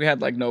scratch. We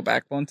had like no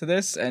backbone to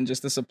this, and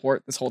just the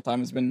support this whole time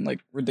has been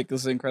like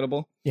ridiculously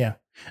incredible. Yeah.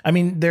 I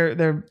mean,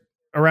 there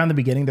around the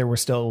beginning, there were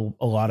still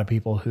a lot of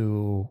people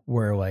who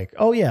were like,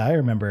 oh yeah, I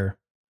remember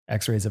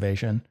X-Rays of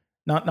Asian.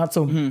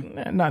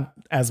 Not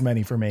as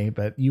many for me,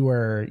 but you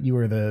were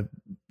the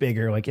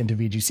bigger like into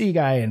VGC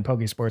guy, and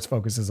Pokesports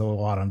focuses a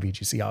lot on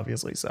VGC,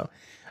 obviously. So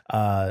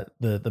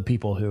the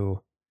people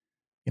who,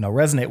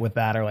 resonate with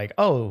that are like,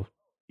 oh,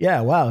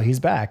 yeah, wow,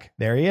 he's back.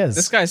 There he is.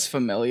 This guy's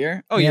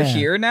familiar. Oh, yeah. You're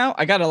here now?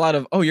 I got a lot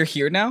of, oh, you're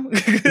here now?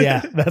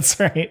 Yeah, that's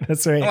right.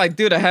 I'm like,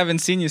 dude, I haven't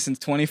seen you since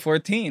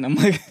 2014. I'm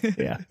like,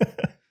 yeah.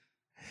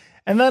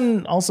 And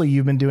then also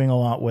you've been doing a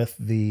lot with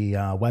the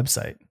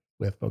website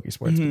with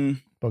Pokesports,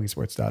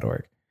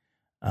 Pokesports.org.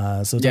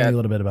 So tell me a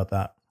little bit about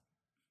that.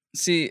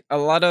 See, a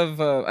lot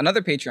of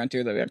another Patreon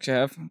tier that we actually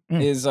have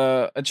is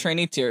a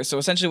trainee tier. So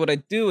essentially what I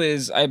do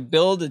is I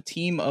build a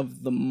team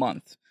of the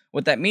month.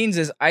 What that means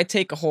is I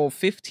take a whole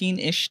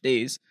 15-ish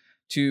days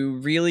to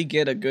really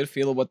get a good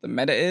feel of what the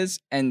meta is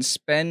and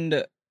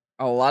spend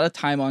a lot of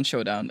time on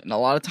Showdown and a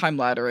lot of time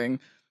laddering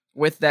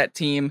with that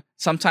team,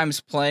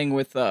 sometimes playing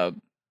with,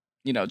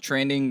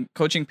 training,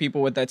 coaching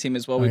people with that team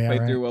as well. We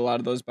played through a lot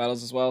of those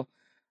battles as well.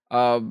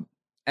 And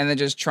then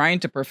just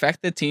trying to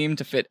perfect the team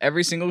to fit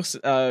every single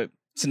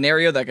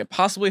scenario that I could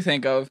possibly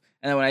think of.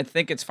 And then when I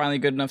think it's finally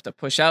good enough to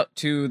push out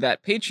to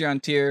that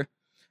Patreon tier,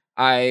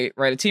 I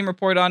write a team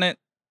report on it.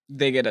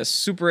 They get a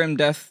super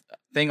in-depth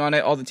thing on it.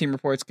 All the team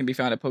reports can be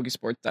found at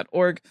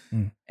Pokesports.org.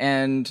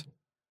 And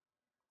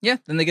yeah,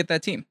 then they get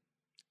that team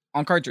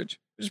on cartridge,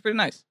 which is pretty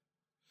nice.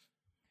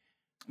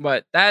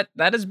 But that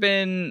has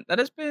been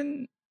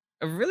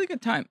a really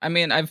good time. I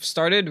mean, I've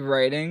started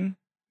writing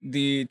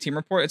the team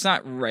report. It's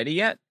not ready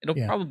yet. It'll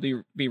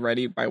probably be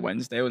ready by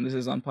Wednesday when this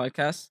is on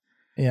podcast.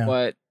 Yeah.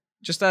 But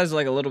just as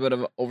like a little bit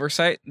of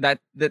oversight, that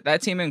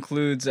team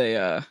includes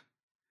a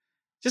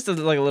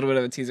like a little bit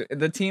of a teaser.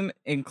 The team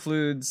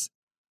includes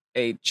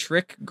a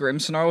trick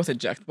Grimmsnarl with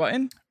eject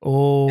button.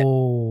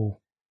 Oh.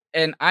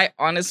 And I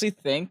honestly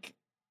think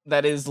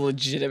that is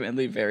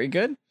legitimately very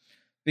good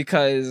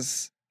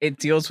because it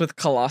deals with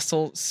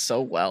Colossal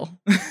so well.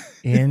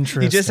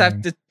 Interesting.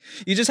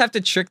 you just have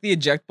to trick the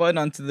eject button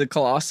onto the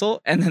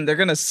Colossal, and then they're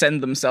gonna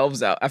send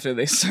themselves out after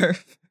they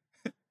surf.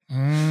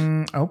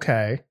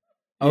 Okay.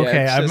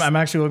 Okay, yeah, I'm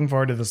actually looking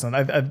forward to this one.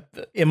 I've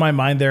in my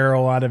mind, there are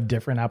a lot of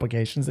different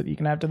applications that you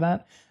can have to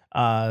that.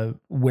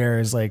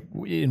 Whereas, like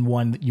in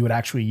one, you would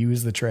actually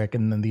use the trick,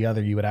 and then the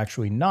other, you would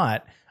actually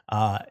not,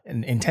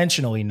 and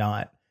intentionally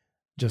not,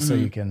 just so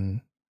you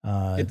can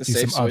get the do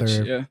safe some switch,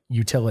 other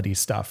utility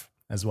stuff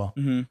as well.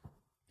 Mm-hmm.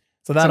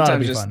 So that ought to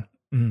be fun.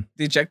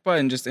 The eject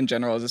button, just in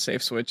general, as a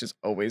safe switch, is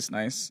always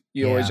nice.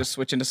 You always just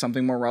switch into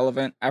something more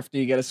relevant after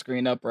you get a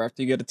screen up or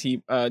after you get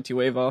a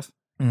T-wave off.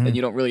 Then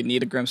you don't really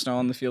need a Grimmsnarl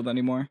on the field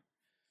anymore.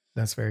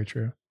 That's very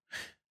true.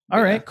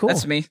 All right, cool.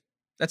 That's me.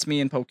 That's me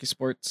in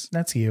Pokesports.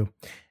 That's you.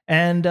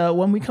 And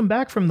when we come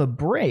back from the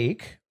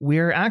break,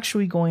 we're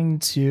actually going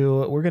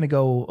to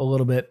go a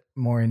little bit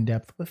more in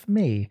depth with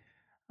me.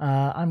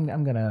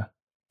 I'm gonna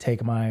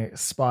take my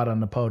spot on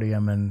the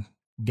podium and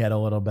get a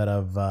little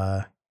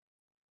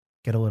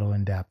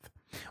in depth.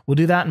 We'll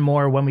do that and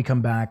more when we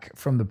come back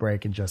from the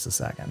break in just a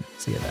second.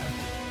 See you then.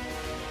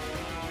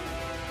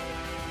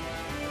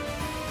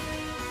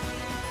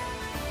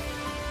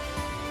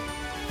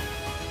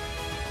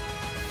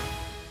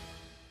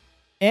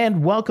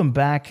 And welcome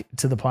back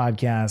to the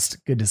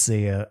podcast. Good to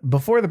see you.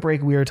 Before the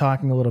break, we were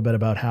talking a little bit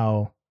about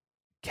how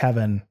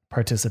Kevin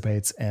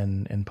participates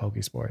in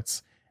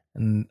Pokesports.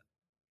 And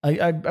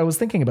I was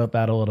thinking about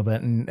that a little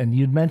bit. And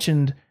you'd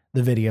mentioned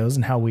the videos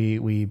and how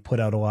we put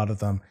out a lot of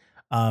them.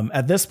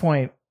 At this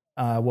point,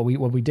 what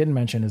we didn't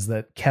mention is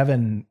that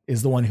Kevin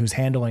is the one who's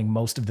handling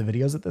most of the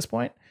videos at this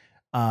point.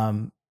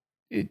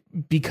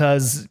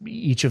 Because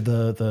each of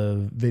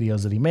the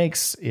videos that he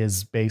makes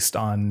is based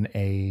on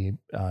a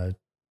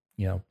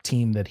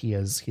team that he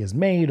has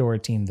made, or a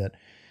team that,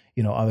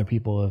 other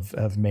people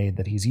have made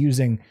that he's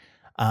using.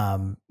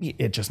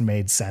 It just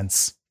made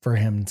sense for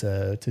him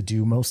to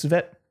do most of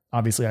it.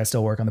 Obviously, I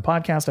still work on the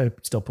podcast. I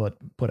still put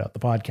out the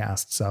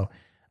podcast. So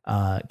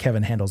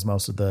Kevin handles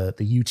most of the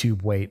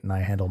YouTube weight, and I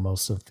handle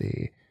most of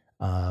the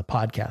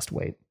podcast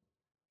weight.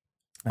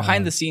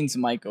 Behind the scenes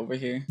Mike over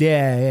here.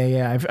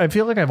 Yeah. I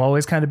feel like I've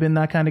always kind of been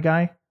that kind of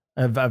guy.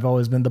 I've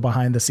always been the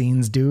behind the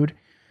scenes dude.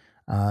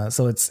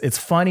 So it's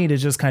funny to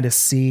just kind of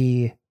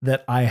see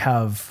that I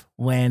have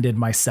landed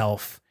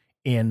myself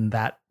in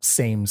that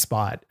same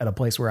spot at a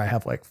place where I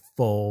have like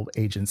full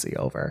agency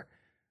over.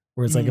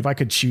 Where it's like, if I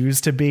could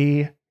choose to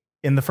be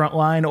in the front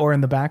line or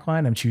in the back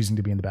line, I'm choosing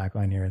to be in the back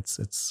line here.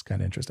 It's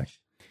kind of interesting.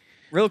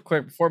 Real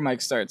quick before Mike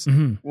starts,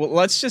 well,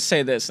 let's just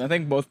say this. I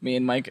think both me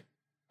and Mike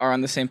are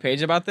on the same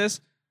page about this.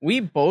 We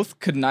both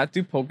could not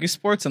do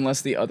Pokesports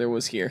unless the other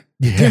was here.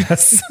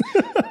 Yes.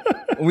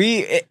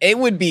 It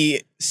would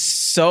be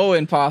so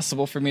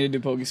impossible for me to do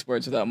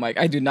Pokesports without Mike.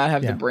 I do not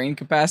have the brain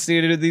capacity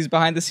to do these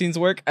behind the scenes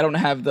work. I don't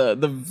have the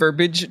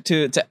verbiage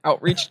to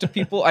outreach to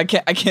people. I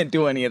can't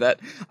do any of that.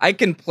 I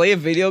can play a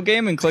video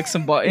game and click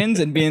some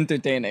buttons and be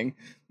entertaining.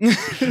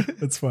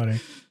 That's funny.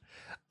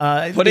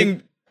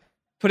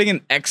 Putting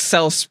an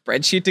Excel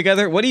spreadsheet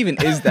together. What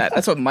even is that?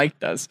 That's what Mike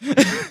does.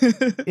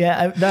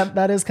 Yeah,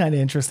 that is kind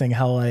of interesting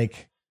how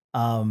like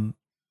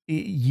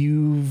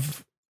you're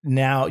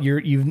now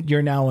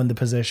in the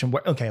position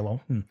where, okay,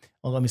 well,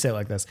 let me say it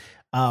like this.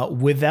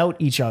 Without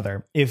each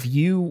other, if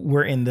you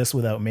were in this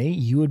without me,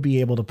 you would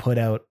be able to put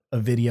out a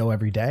video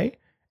every day,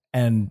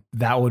 and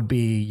that would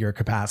be your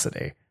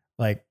capacity.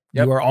 Like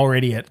you are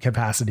already at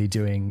capacity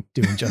doing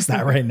just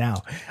that right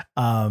now.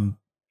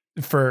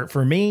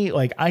 For me,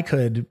 like I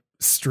could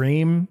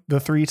stream the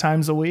 3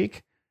 times a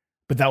week,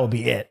 but that would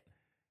be it.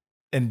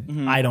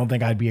 And I don't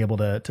think I'd be able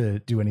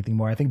to do anything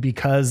more. I think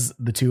because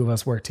the two of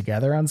us work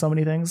together on so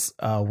many things,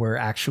 we're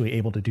actually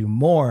able to do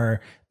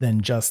more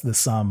than just the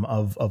sum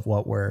of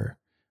what we're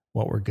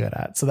good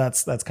at. So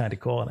that's kind of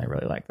cool, and I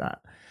really like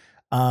that.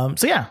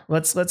 So yeah,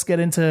 let's get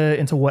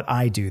into what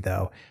I do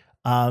though.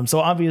 So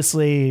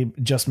obviously,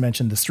 just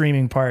mentioned the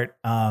streaming part.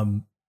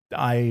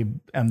 I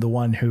am the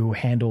one who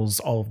handles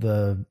all of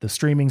the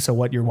streaming. So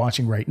what you're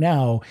watching right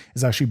now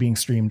is actually being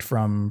streamed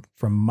from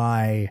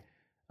my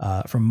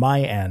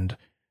end.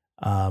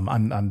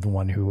 I'm the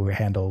one who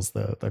handles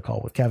the call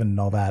with Kevin and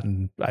all that.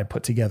 And I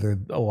put together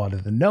a lot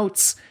of the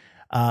notes,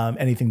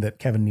 anything that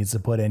Kevin needs to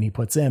put in, he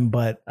puts in,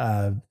 but,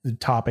 the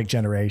topic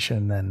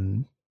generation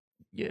and,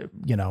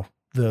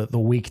 the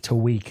week to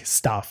week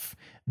stuff,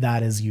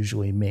 that is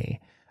usually me.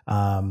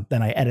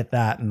 Then I edit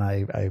that and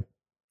I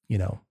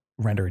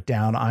render it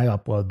down. I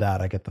upload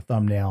that. I get the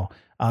thumbnail.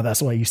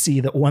 That's why you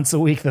see that once a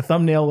week, the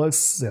thumbnail looks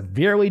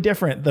severely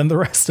different than the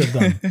rest of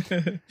them.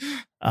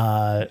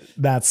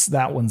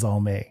 That one's all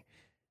me.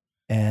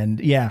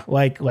 And yeah,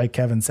 like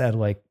Kevin said,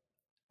 like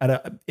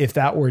if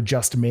that were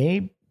just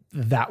me,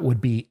 that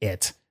would be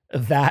it.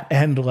 That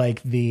and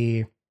like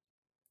the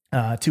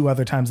 2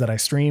 other times that I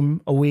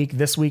stream a week.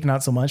 This week,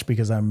 not so much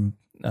because I'm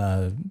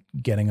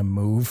getting a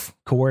move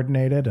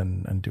coordinated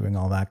and doing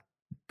all that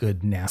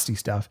good, nasty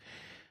stuff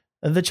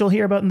that you'll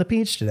hear about in the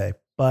Peach today.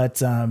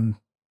 But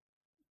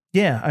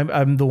yeah,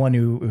 I'm the one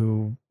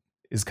who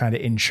is kind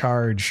of in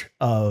charge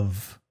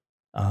of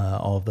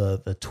all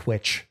the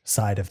Twitch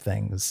side of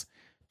things,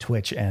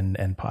 Twitch and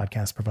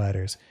podcast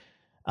providers.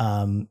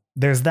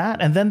 There's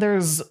that. And then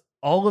there's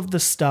all of the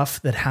stuff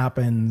that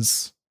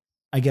happens,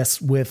 I guess,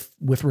 with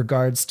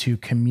regards to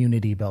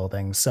community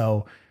building.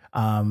 So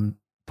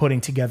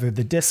putting together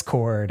the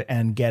Discord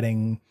and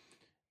getting,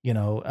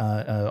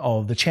 all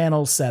of the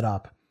channels set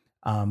up,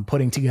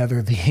 putting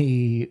together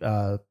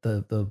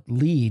the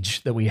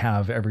Liege that we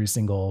have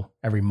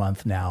every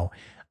month now.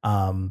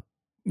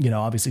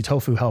 Obviously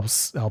Tofu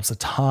helps a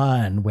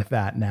ton with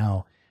that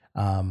now.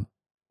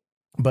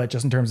 But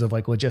just in terms of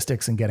like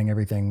logistics and getting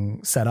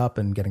everything set up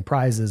and getting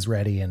prizes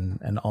ready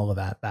and all of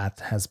that,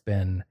 that's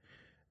been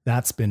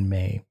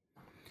me.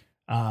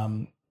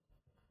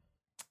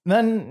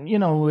 Then,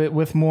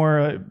 with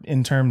more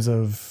in terms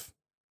of,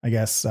 I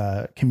guess,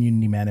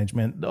 community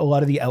management, a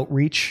lot of the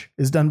outreach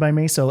is done by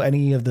me. So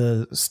any of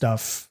the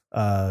stuff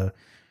that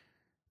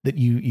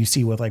you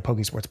see with like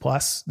Pokesports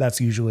Plus, that's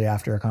usually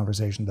after a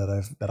conversation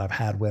that I've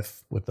had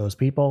with those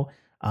people.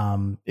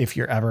 If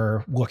you're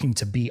ever looking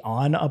to be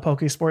on a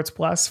Pokesports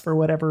Plus for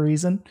whatever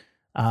reason,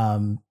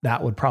 that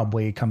would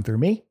probably come through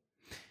me.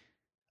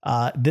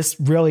 This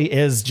really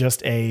is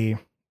just a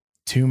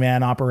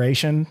 2-man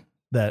operation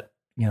that,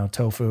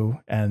 Tofu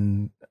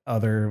and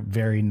other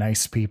very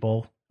nice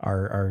people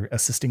are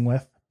assisting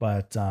with.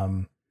 But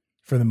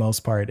for the most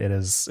part, it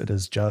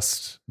is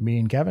just me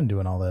and Kevin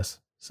doing all this.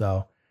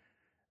 So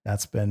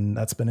that's been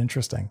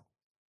interesting.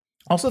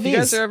 Also,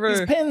 these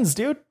pins,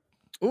 dude.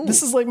 Ooh.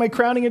 This is like my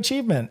crowning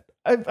achievement.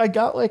 I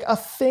got like a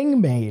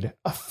thing made,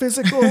 a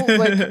physical,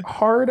 like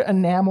hard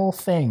enamel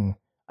thing.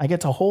 I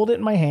get to hold it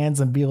in my hands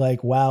and be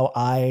like, wow,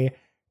 I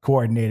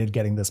coordinated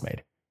getting this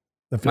made.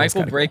 Mike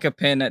will break a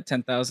pin at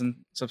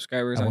 10,000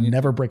 subscribers. I will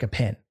never break a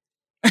pin.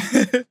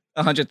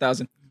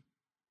 100,000.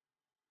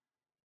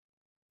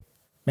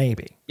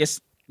 Maybe. Yes.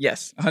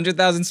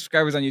 100,000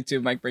 subscribers on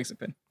YouTube. Mike breaks a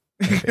pin.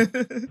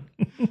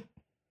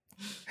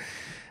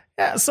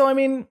 Yeah. So, I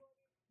mean,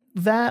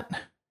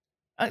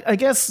 I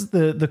guess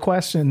the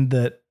question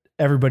that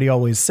everybody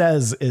always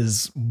says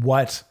is,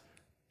 what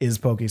is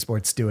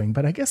Pokesports doing?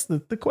 But I guess the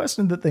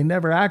question that they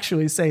never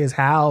actually say is,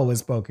 how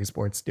is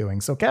Pokesports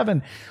doing? So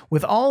Kevin,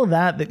 with all of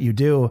that you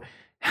do,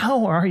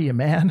 how are you,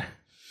 man?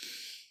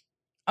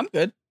 I'm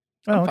good.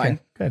 I'm fine.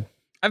 Good.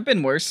 I've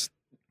been worse.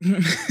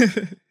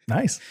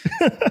 Nice.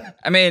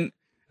 I mean,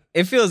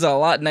 it feels a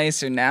lot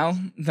nicer now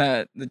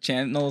that the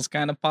channel's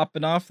kind of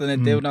popping off than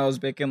it did when I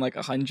was making like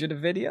 100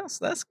 videos.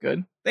 That's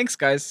good. Thanks,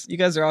 guys. You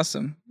guys are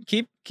awesome.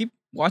 Keep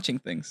watching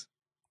things.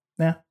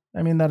 Yeah,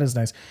 I mean, that is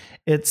nice.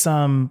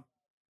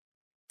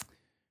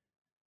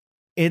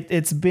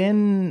 It's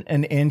been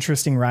an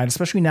interesting ride,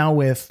 especially now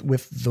with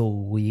the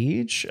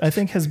Liege, I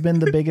think has been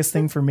the biggest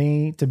thing for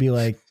me to be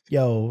like,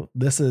 yo,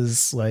 this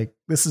is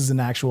an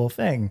actual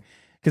thing.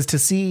 Because to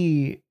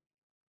see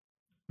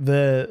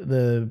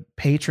the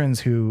patrons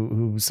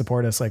who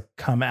support us like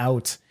come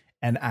out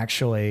and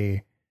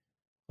actually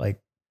like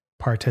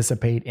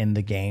participate in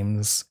the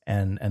games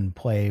and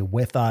play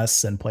with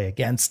us and play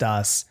against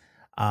us,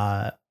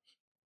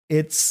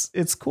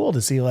 it's cool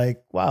to see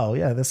like, wow,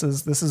 yeah, this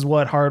is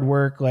what hard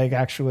work like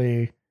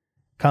actually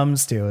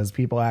comes to, as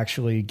people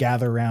actually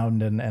gather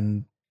around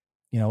and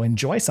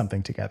enjoy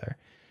something together.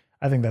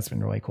 I think that's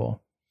been really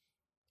cool.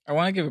 I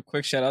want to give a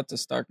quick shout out to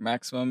Stark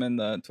Maximum in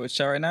the Twitch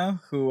chat right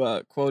now,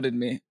 who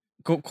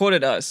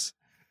quoted us.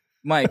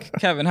 Mike,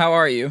 Kevin, how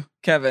are you?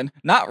 Kevin,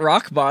 not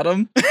rock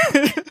bottom.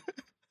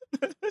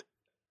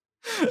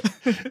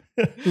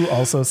 Who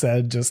also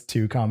said just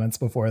 2 comments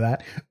before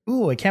that,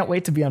 ooh, I can't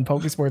wait to be on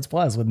Pokesports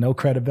Plus with no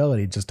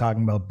credibility, just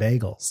talking about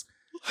bagels.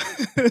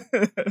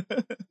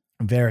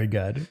 Very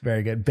good.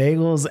 Very good.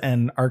 Bagels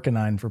and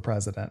Arcanine for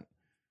president.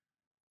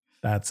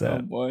 That's it.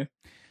 Oh boy.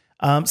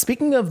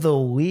 Speaking of the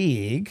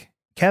league,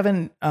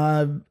 Kevin,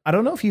 I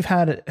don't know if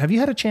have you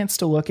had a chance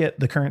to look at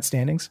the current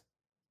standings?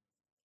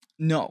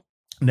 No.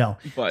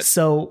 But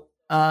so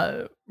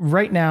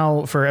right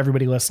now, for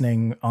everybody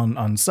listening,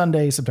 on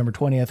Sunday, September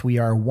 20th, we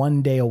are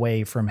 1 day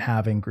away from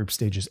having group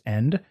stages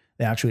end.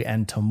 They actually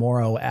end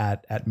tomorrow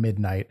at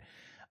midnight.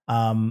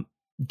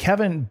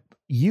 Kevin,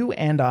 you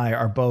and I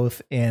are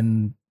both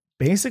in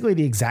basically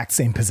the exact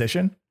same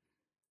position.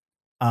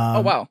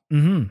 Oh, wow.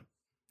 Mm-hmm.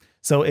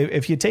 So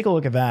if you take a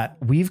look at that,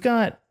 we've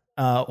got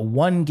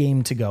 1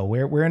 game to go.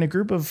 We're in a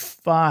group of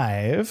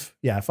 5.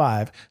 Yeah,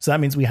 5. So that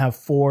means we have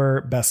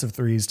 4 best of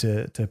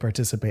 3s to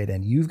participate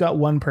in. You've got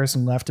 1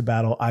 person left to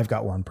battle. I've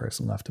got 1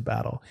 person left to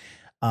battle.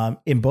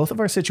 In both of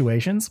our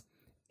situations,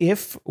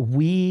 if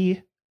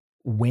we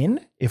win,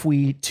 if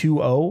we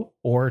 2-0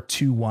 or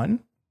 2-1,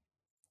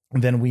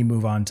 then we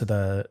move on to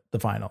the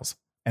finals.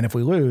 And if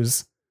we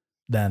lose,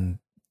 then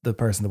the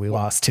person that we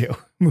lost to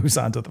moves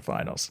on to the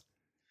finals.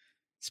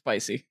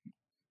 Spicy.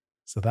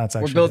 So that's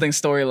actually, we're building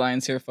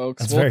storylines here,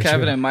 folks. Will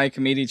Kevin and Mike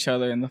meet each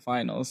other in the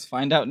finals?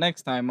 Find out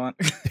next time on.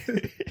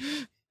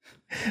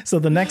 So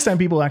the next time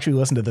people actually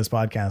listen to this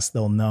podcast,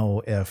 they'll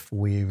know if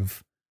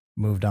we've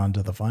moved on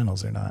to the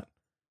finals or not.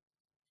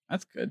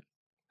 That's good.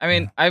 I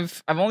mean, yeah.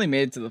 I've only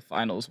made it to the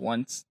finals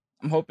once.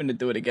 I'm hoping to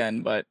do it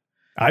again, but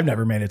I've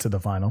never made it to the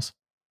finals.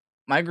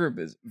 My group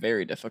is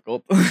very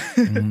difficult.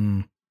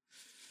 Is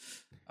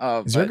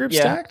your group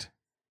stacked?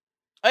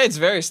 It's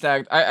very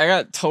stacked. I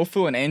got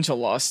Tofu and Angel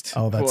Lost.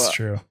 Oh, that's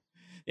true.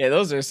 Yeah,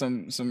 those are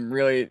some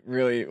really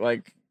really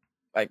like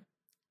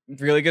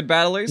really good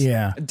battlers.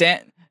 Yeah.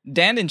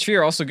 Dan and Tree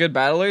are also good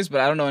battlers, but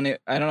I don't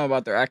know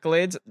about their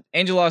accolades.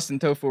 Angel Lost and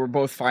Tofu were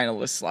both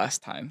finalists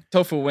last time.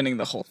 Tofu winning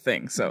the whole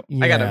thing, so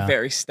yeah. I got a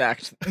very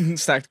stacked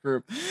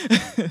group.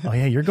 Oh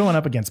yeah, you're going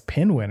up against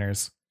pin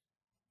winners.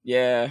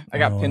 Yeah, I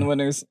got pin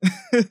winners.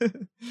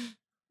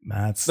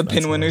 That's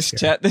pin winners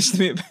chat.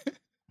 We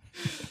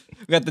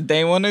got the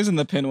day winners and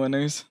the pin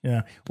winners.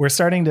 Yeah, we're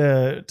starting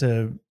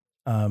to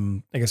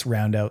I guess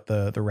round out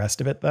the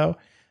rest of it though.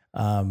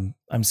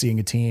 I'm seeing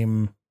a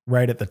team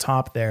right at the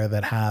top there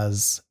that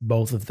has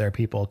both of their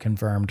people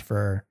confirmed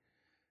for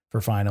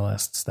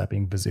finalists, that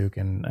being Bazook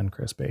and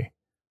Crispy.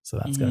 So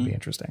that's going to be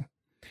interesting.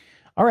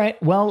 All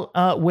right. Well,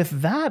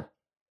 with that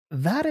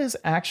is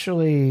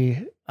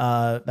actually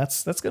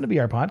that's going to be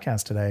our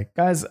podcast today,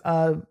 guys.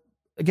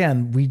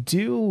 Again, we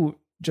do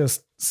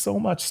just so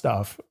much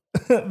stuff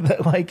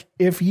that, like,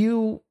 if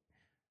you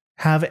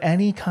have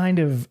any kind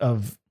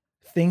of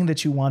thing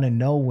that you want to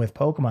know with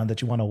Pokemon, that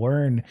you want to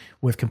learn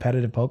with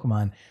competitive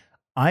Pokemon,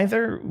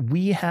 either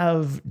we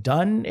have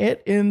done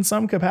it in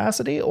some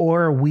capacity,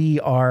 or we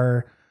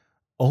are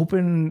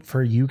open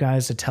for you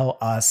guys to tell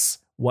us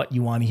what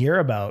you want to hear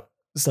about,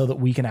 so that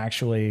we can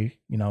actually,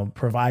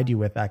 provide you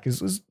with that.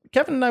 Because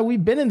Kevin and I,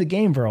 we've been in the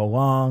game for a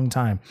long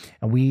time,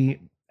 and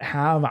we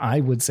have, I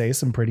would say,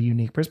 some pretty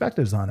unique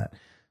perspectives on it.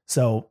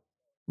 So,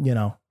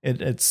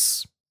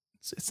 it's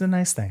a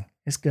nice thing.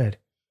 It's good.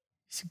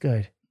 It's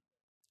good.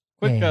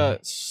 Quick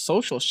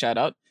social shout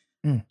out.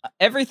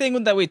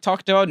 Everything that we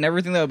talked about and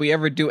everything that we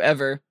ever do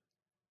ever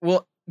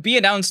will be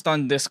announced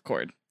on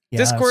Discord. Yeah,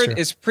 Discord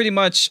is pretty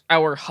much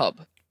our hub.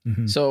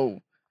 Mm-hmm.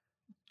 So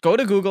go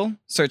to Google,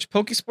 search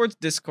Pokesports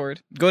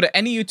Discord, go to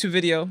any YouTube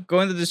video,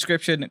 go in the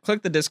description,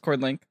 click the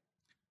Discord link,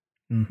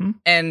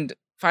 and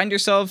find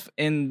yourself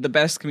in the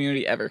best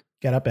community ever.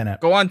 Get up in it.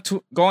 Go on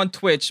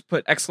Twitch,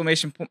 put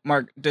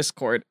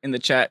 !Discord in the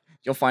chat.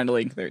 You'll find a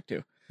link there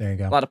too. There you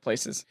go. A lot of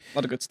places, a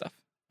lot of good stuff.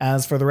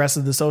 As for the rest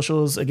of the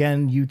socials,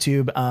 again,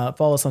 YouTube,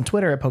 follow us on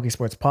Twitter at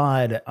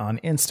PokesportsPod, on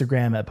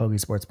Instagram at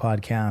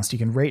PokesportsPodcast. You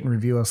can rate and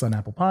review us on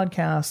Apple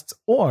Podcasts,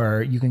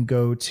 or you can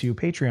go to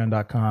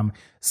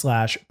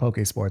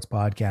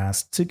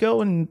patreon.com/PokesportsPodcast to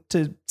go and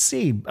to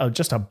see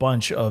just a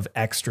bunch of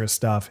extra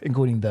stuff,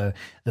 including the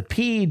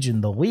page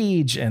and the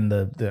liege and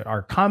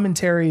our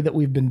commentary that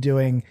we've been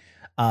doing.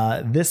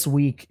 This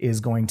week is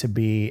going to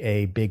be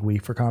a big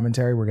week for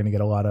commentary. We're going to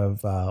get a lot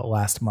of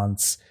last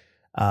month's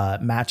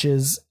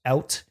matches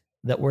out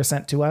that were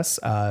sent to us.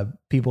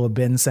 People have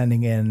been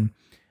sending in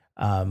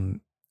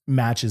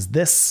matches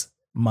this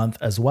month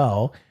as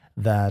well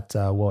that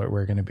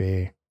we're going to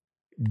be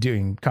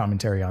doing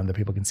commentary on, that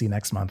people can see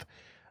next month.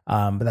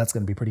 But that's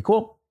going to be pretty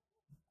cool.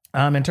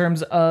 In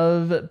terms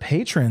of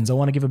patrons, I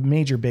want to give a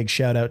major big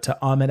shout out to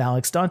Ahmed,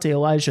 Alex, Dante,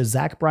 Elijah,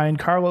 Zach, Brian,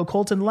 Carlo,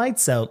 Colton,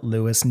 Lights Out,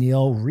 Lewis,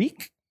 Neil,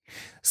 Reek,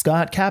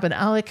 Scott, Cap, and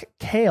Alec,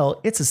 Kale,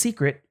 It's a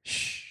Secret,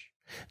 Shh,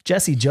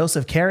 Jesse,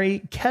 Joseph,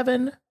 Carey,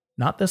 Kevin,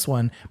 not this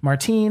one,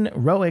 Martine,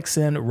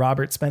 Roixon,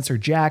 Robert, Spencer,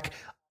 Jack,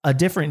 a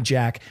different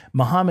Jack,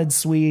 Mohammed,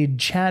 Swede,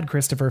 Chad,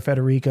 Christopher,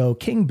 Federico,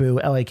 King Boo,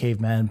 LA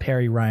Caveman,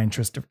 Perry, Ryan,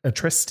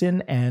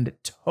 Tristan, and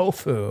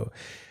Tofu.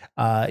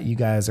 You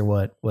guys are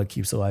what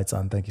keeps the lights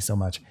on. Thank you so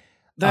much.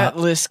 That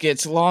list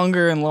gets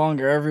longer and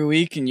longer every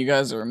week, and you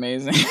guys are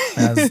amazing.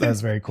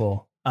 That's very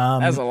cool.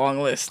 That's a long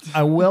list.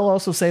 I will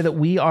also say that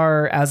we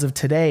are, as of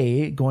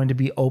today, going to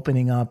be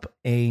opening up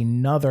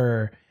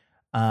another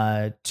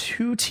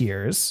 2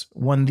 tiers.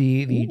 One,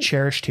 the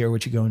cherished tier,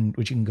 which you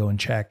can go and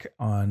check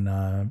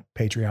on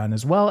Patreon,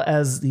 as well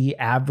as the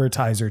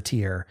advertiser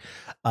tier,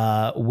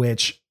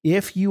 which,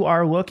 if you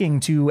are looking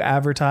to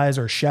advertise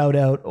or shout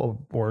out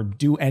or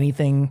do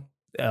anything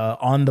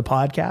on the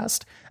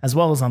podcast as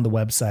well as on the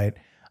website,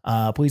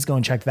 please go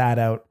and check that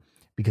out,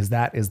 because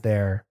that is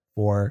there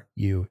for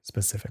you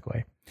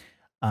specifically.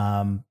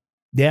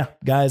 Yeah,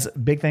 guys,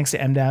 big thanks to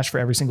M- for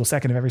every single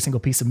second of every single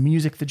piece of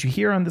music that you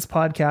hear on this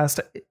podcast,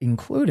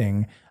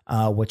 including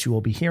what you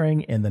will be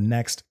hearing in the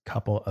next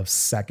couple of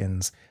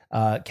seconds.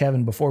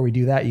 Kevin, before we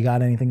do that, you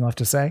got anything left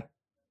to say?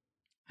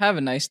 Have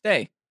a nice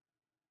day.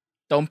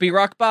 Don't be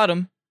rock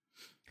bottom.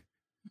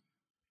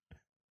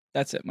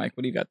 That's it, Mike.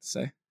 What do you got to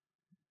say?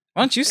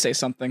 Why don't you say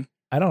something?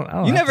 I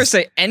don't. You never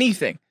say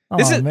anything.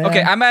 This is man.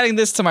 Okay. I'm adding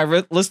this to my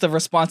list of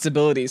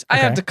responsibilities. Okay.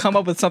 I have to come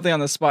up with something on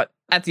the spot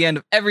at the end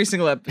of every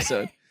single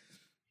episode.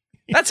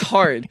 That's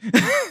hard.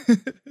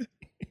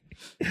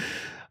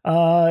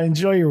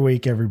 Enjoy your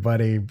week,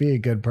 everybody. Be a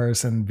good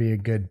person, be a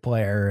good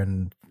player,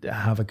 and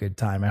have a good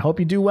time. I hope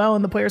you do well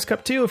in the Players'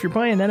 Cup too if you're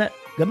playing in it.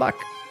 Good luck.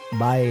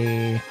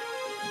 Bye.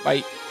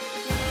 Bye.